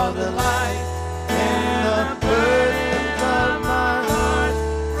saw the light, and the burden of my heart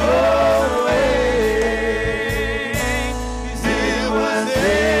rolled away. It was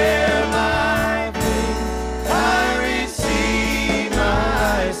there by faith I received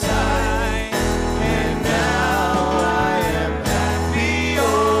my sight, and now I am happy.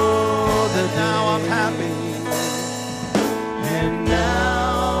 Oh, that now I'm happy. And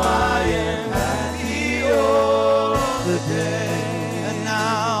now I am happy all the day. And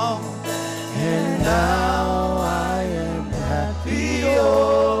now I am happy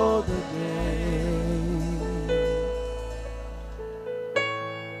all the day.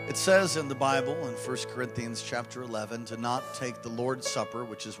 It says in the Bible in 1 Corinthians chapter 11 to not take the Lord's Supper,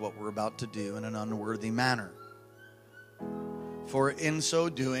 which is what we're about to do, in an unworthy manner. For in so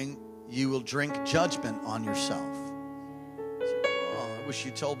doing, you will drink judgment on yourself. Oh, I wish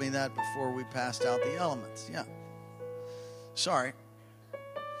you told me that before we passed out the elements. Yeah. Sorry.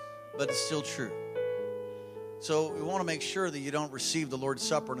 But it's still true. So we want to make sure that you don't receive the Lord's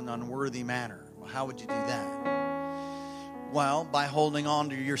Supper in an unworthy manner. Well, how would you do that? Well, by holding on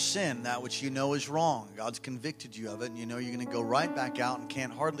to your sin, that which you know is wrong. God's convicted you of it, and you know you're going to go right back out and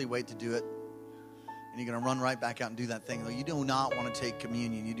can't hardly wait to do it. And you're going to run right back out and do that thing. You do not want to take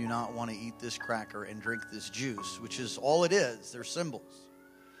communion. You do not want to eat this cracker and drink this juice, which is all it is. They're symbols.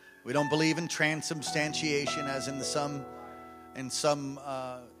 We don't believe in transubstantiation, as in some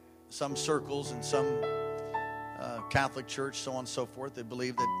circles and some Catholic Church, so on and so forth. They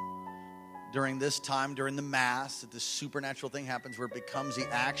believe that during this time, during the Mass, that this supernatural thing happens where it becomes the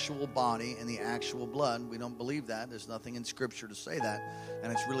actual body and the actual blood. We don't believe that. There's nothing in Scripture to say that.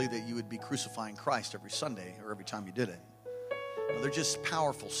 And it's really that you would be crucifying Christ every Sunday or every time you did it. No, they're just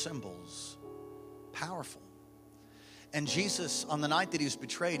powerful symbols. Powerful. And Jesus, on the night that he was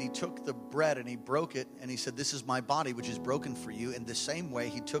betrayed, he took the bread and he broke it. And he said, this is my body, which is broken for you. In the same way,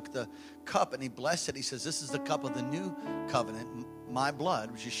 he took the cup and he blessed it. He says, this is the cup of the new covenant, my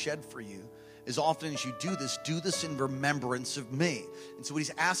blood, which is shed for you. As often as you do this in remembrance of me. And so what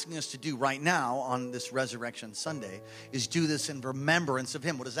he's asking us to do right now on this Resurrection Sunday is do this in remembrance of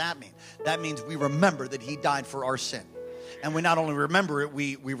him. What does that mean? That means we remember that he died for our sin. And we not only remember it,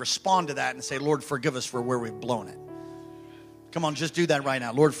 we respond to that and say, Lord, forgive us for where we've blown it. Come on, just do that right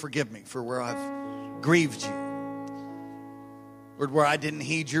now. Lord, forgive me for where I've grieved you. Lord, where I didn't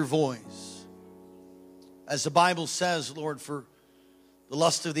heed your voice. As the Bible says, Lord, for the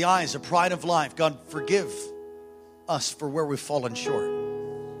lust of the eyes, the pride of life. God, forgive us for where we've fallen short.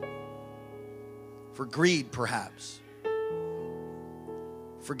 For greed, perhaps.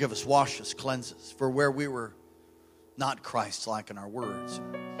 Forgive us, wash us, cleanse us. For where we were not Christ-like in our words.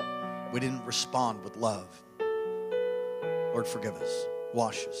 We didn't respond with love. Lord, forgive us,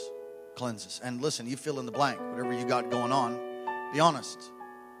 wash us, cleanse us. And listen, you fill in the blank. Whatever you got going on, be honest.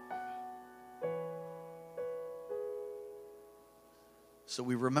 So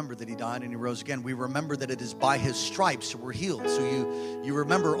we remember that he died and he rose again. We remember that it is by his stripes that we're healed. So you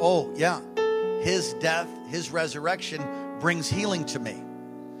remember, oh yeah, his death, his resurrection brings healing to me.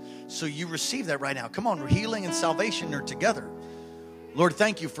 So you receive that right now. Come on, healing and salvation are together. Lord,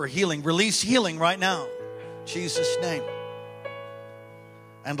 thank you for healing. Release healing right now. In Jesus' name.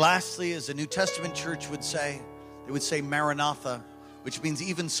 And lastly, as the New Testament church would say, they would say Maranatha, which means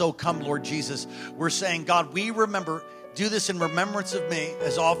even so come, Lord Jesus. We're saying, God, we remember. Do this in remembrance of me.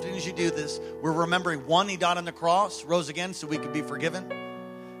 As often as you do this, we're remembering, one, he died on the cross, rose again so we could be forgiven.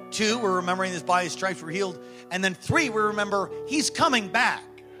 Two, we're remembering this by his stripes we're healed. And then three, we remember he's coming back.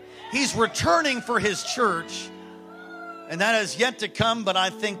 He's returning for his church. And that has yet to come, but I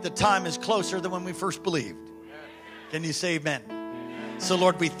think the time is closer than when we first believed. Can you say amen? So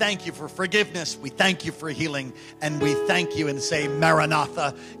Lord, we thank you for forgiveness. We thank you for healing. And we thank you and say,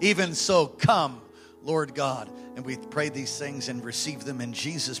 Maranatha, even so come, Lord God. And we pray these things and receive them in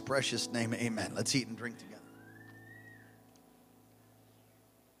Jesus' precious name. Amen. Let's eat and drink together.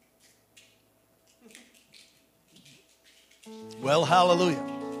 Well, hallelujah.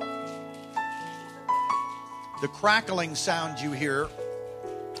 The crackling sound you hear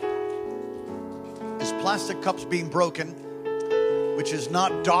is plastic cups being broken. which is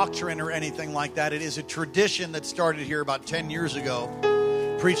not doctrine or anything like that. It is a tradition that started here about 10 years ago.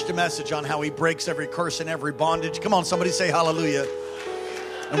 Preached a message on how he breaks every curse and every bondage. Come on, somebody say hallelujah.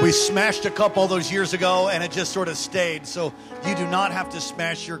 And we smashed a cup all those years ago, and it just sort of stayed. So you do not have to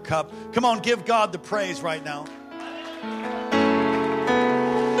smash your cup. Come on, give God the praise right now.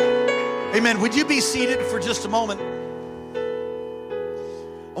 Amen. Would you be seated for just a moment?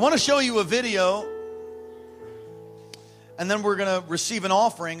 I want to show you a video, and then we're going to receive an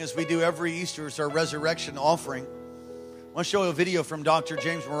offering as we do every Easter. It's our resurrection offering. I want to show you a video from Dr.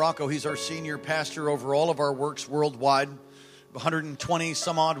 James Morocco. He's our senior pastor over all of our works worldwide. 120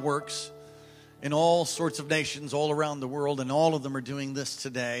 some odd works in all sorts of nations all around the world, and all of them are doing this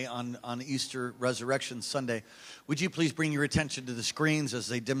today on Easter Resurrection Sunday. Would you please bring your attention to the screens as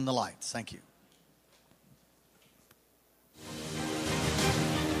they dim the lights? Thank you.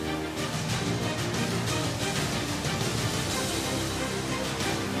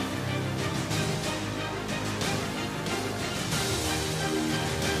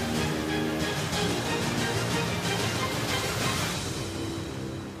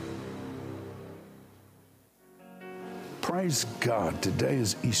 Praise God, today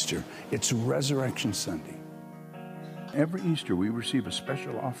is Easter. It's Resurrection Sunday. Every Easter we receive a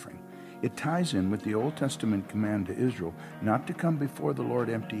special offering. It ties in with the Old Testament command to Israel not to come before the Lord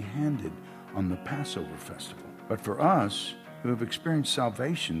empty-handed on the Passover festival. But for us, who have experienced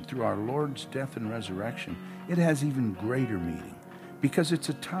salvation through our Lord's death and resurrection, it has even greater meaning because it's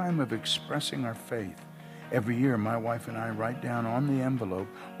a time of expressing our faith. Every year, my wife and I write down on the envelope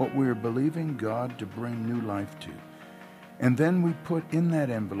what we are believing God to bring new life to. And then we put in that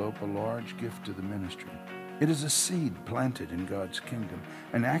envelope a large gift to the ministry. It is a seed planted in God's kingdom,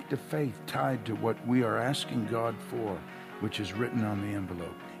 an act of faith tied to what we are asking God for, which is written on the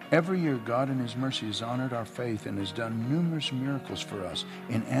envelope. Every year, God in His mercy has honored our faith and has done numerous miracles for us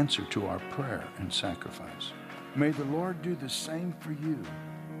in answer to our prayer and sacrifice. May the Lord do the same for you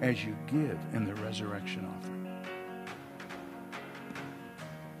as you give in the resurrection offering.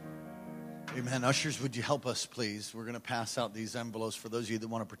 Amen. Ushers, would you help us, please? We're going to pass out these envelopes for those of you that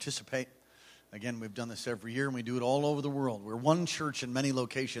want to participate. Again, we've done this every year, and we do it all over the world. We're one church in many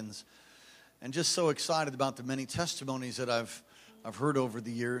locations, and just so excited about the many testimonies that I've heard over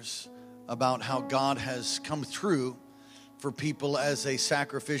the years about how God has come through for people as they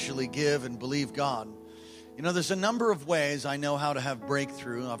sacrificially give and believe God. You know, there's a number of ways I know how to have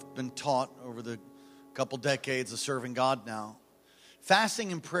breakthrough. I've been taught over the couple decades of serving God now.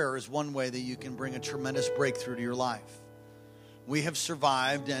 Fasting and prayer is one way that you can bring a tremendous breakthrough to your life. We have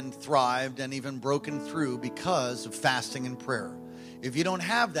survived and thrived and even broken through because of fasting and prayer. If you don't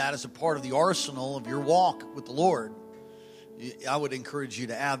have that as a part of the arsenal of your walk with the Lord, I would encourage you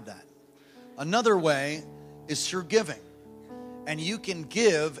to add that. Another way is through giving. And you can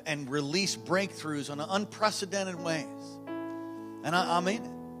give and release breakthroughs in unprecedented ways. And I mean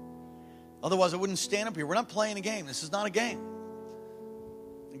it. Otherwise, I wouldn't stand up here. We're not playing a game. This is not a game.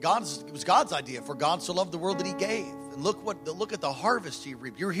 It was God's idea. For God so loved the world that He gave. And look at the harvest He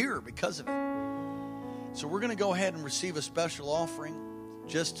reaped. You're here because of it. So we're going to go ahead and receive a special offering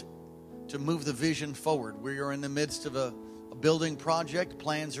just to move the vision forward. We are in the midst of a building project.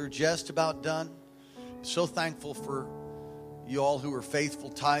 Plans are just about done. So thankful for you all who are faithful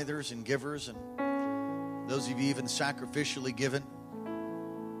tithers and givers, and those of you even sacrificially given.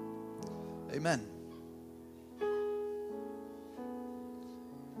 Amen.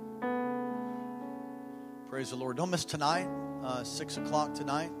 Praise the Lord. Don't miss tonight, 6 o'clock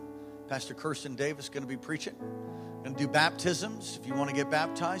tonight. Pastor Kirsten Davis is going to be preaching. Going to do baptisms. If you want to get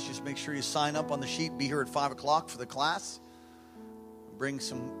baptized, just make sure you sign up on the sheet. Be here at 5 o'clock for the class. Bring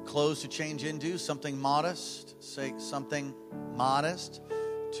some clothes to change into, something modest. Say something modest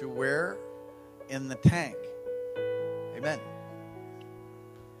to wear in the tank. Amen.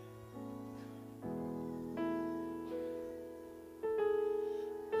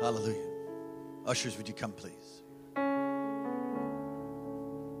 Hallelujah. Ushers, would you come, please?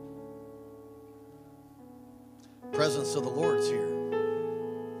 Presence of the Lord's here.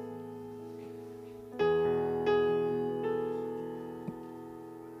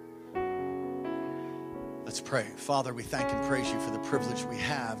 Let's pray. Father, we thank and praise you for the privilege we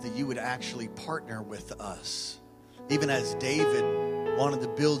have that you would actually partner with us. Even as David wanted to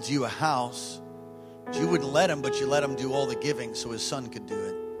build you a house, you wouldn't let him, but you let him do all the giving so his son could do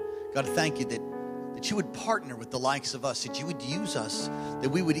it. God, thank you that you would partner with the likes of us, that you would use us, that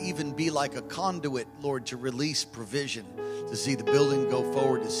we would even be like a conduit, Lord, to release provision, to see the building go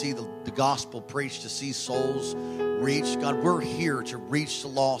forward, to see the gospel preached, to see souls reached. God, we're here to reach the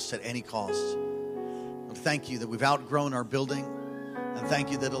lost at any cost. Thank you that we've outgrown our building. And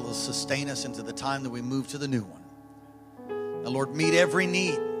thank you that it'll sustain us into the time that we move to the new one. And Lord, meet every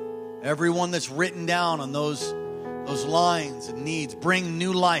need, everyone that's written down on those lines and needs. Bring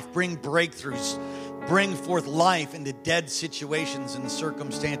new life, bring breakthroughs, bring forth life into dead situations and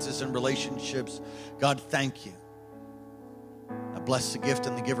circumstances and relationships. God, thank you. Now bless the gift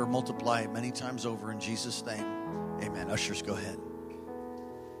and the giver, multiply it many times over in Jesus' name. Amen. Ushers, go ahead.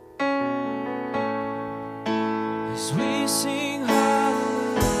 As we sing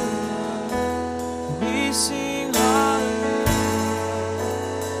hallelujah, we sing hallelujah,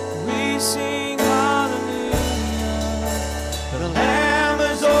 we sing hallelujah. The Lamb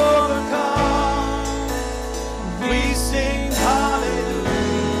has overcome. We sing hallelujah,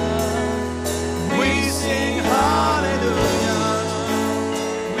 we sing hallelujah,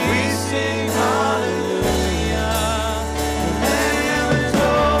 we sing hallelujah. The Lamb has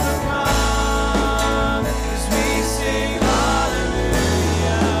overcome. As we sing hallelujah,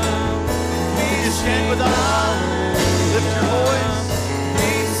 we stand with us. Lift your voice. We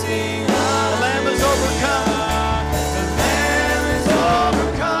sing hallelujah. The Lamb has overcome. The Lamb has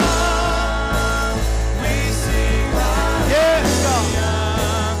overcome. We sing hallelujah. Yes,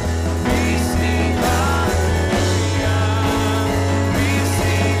 God. We sing hallelujah. We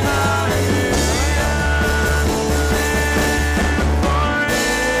sing hallelujah.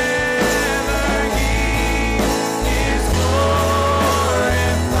 Forever He is glorified.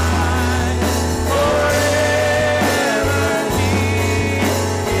 Forever He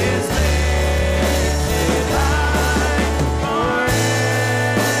is lifted high. Forever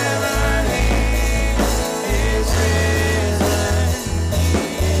He is risen. He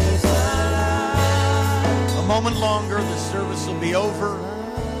is alive. A moment longer, the service will be over.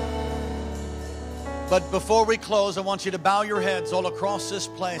 But before we close, I want you to bow your heads all across this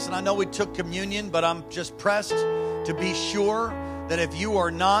place. And I know we took communion, but I'm just pressed to be sure that if you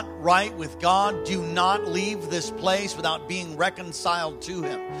are not right with God, do not leave this place without being reconciled to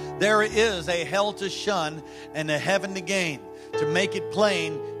Him. There is a hell to shun and a heaven to gain. To make it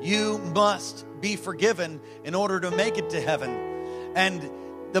plain, you must be forgiven in order to make it to heaven. And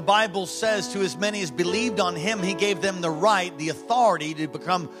the Bible says to as many as believed on Him, He gave them the right, the authority to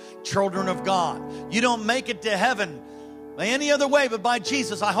become children of God. You don't make it to heaven by any other way but by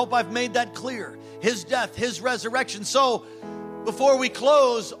Jesus. I hope I've made that clear. His death, His resurrection. So before we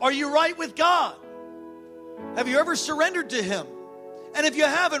close, are you right with God? Have you ever surrendered to Him? And if you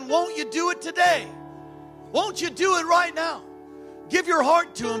haven't, won't you do it today? Won't you do it right now? Give your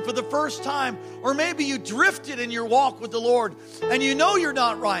heart to Him for the first time. Or maybe you drifted in your walk with the Lord and you know you're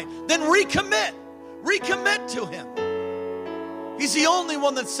not right. Then recommit. Recommit to Him. He's the only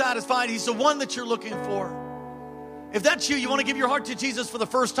one that's satisfied. He's the one that you're looking for. If that's you, you want to give your heart to Jesus for the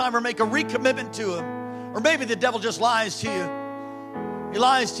first time or make a recommitment to Him. Or maybe the devil just lies to you. He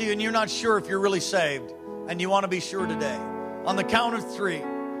lies to you and you're not sure if you're really saved. And you want to be sure today. On the count of 3,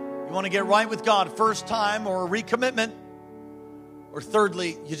 you want to get right with God, first time or a recommitment. Or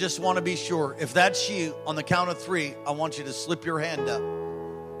thirdly, you just want to be sure. If that's you, on the count of 3, I want you to slip your hand up.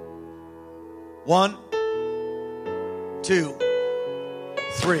 1, 2,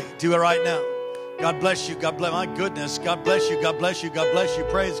 3. Do it right now. God bless you. God bless. My goodness. God bless you. God bless you. God bless you.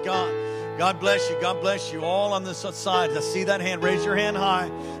 Praise God. God bless you. God bless you. All on this side. I see that hand. Raise your hand high.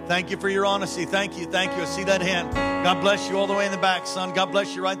 Thank you for your honesty. Thank you. Thank you. I see that hand. God bless you all the way in the back, son. God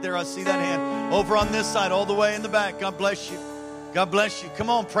bless you right there. I see that hand. Over on this side, all the way in the back. God bless you. God bless you. Come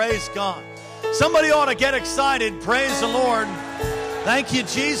on, praise God. Somebody ought to get excited. Praise the Lord. Thank you,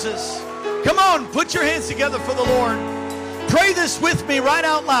 Jesus. Come on, put your hands together for the Lord. Pray this with me right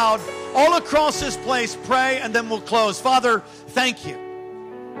out loud. All across this place, pray, and then we'll close. Father, thank you.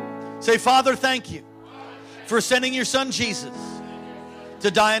 Say, Father, thank you for sending your Son Jesus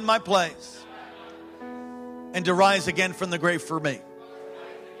to die in my place and to rise again from the grave for me.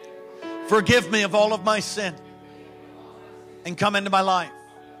 Forgive me of all of my sin and come into my life.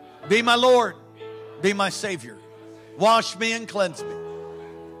 Be my Lord. Be my Savior. Wash me and cleanse me.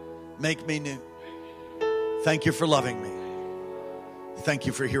 Make me new. Thank you for loving me. Thank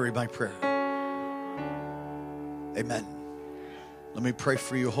you for hearing my prayer. Amen. Let me pray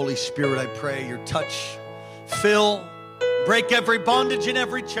for you. Holy Spirit, I pray your touch. Fill, break every bondage and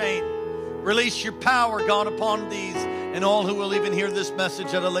every chain. Release your power, God, upon these and all who will even hear this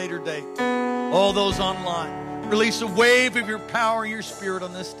message at a later date. All those online. Release a wave of your power, your Spirit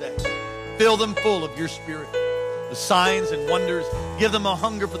on this day. Fill them full of your Spirit. The signs and wonders. Give them a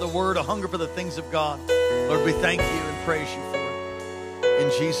hunger for the Word, a hunger for the things of God. Lord, we thank you and praise you for it. In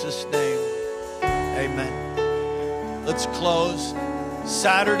Jesus' name, amen. Let's close.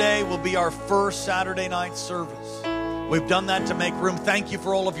 Saturday will be our first Saturday night service. We've done that to make room. Thank you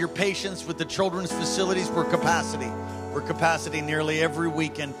for all of your patience with the children's facilities. We're capacity nearly every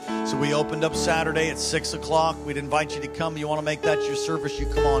weekend. So we opened up Saturday at 6 o'clock. We'd invite you to come. You want to make that your service, you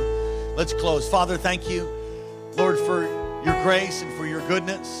come on. Let's close. Father, thank you, Lord, for your grace and for your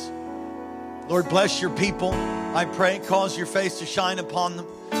goodness. Lord, bless your people. I pray, cause your face to shine upon them.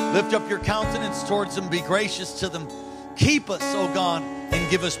 Lift up your countenance towards them. Be gracious to them. Keep us, oh God, and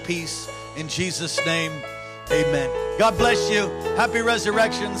give us peace. In Jesus' name, amen. God bless you. Happy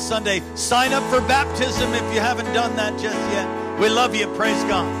Resurrection Sunday. Sign up for baptism if you haven't done that just yet. We love you. Praise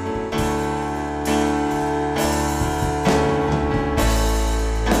God.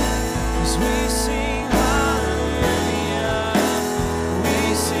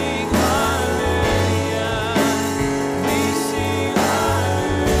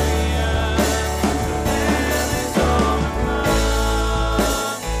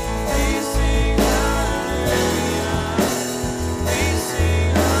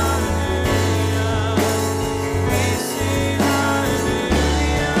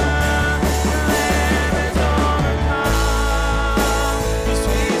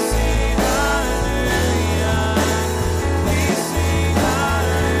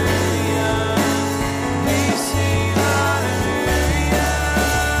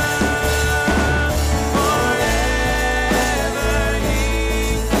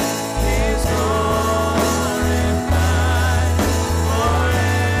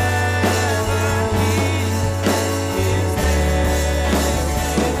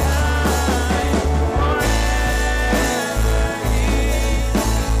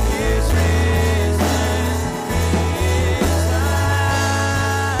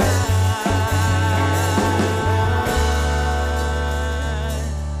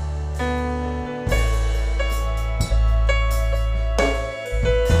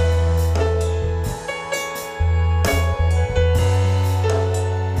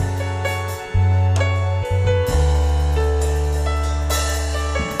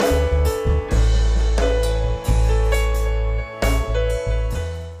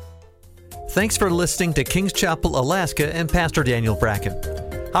 Thanks for listening to Kings Chapel, Alaska, and Pastor Daniel Bracken.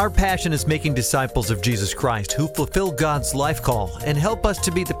 Our passion is making disciples of Jesus Christ who fulfill God's life call and help us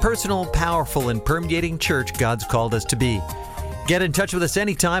to be the personal, powerful, and permeating church God's called us to be. Get in touch with us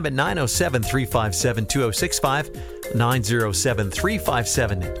anytime at 907-357-2065,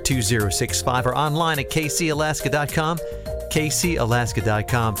 907-357-2065, or online at kcalaska.com,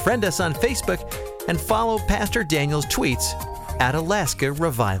 kcalaska.com. Friend us on Facebook and follow Pastor Daniel's tweets at Alaska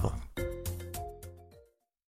Revival.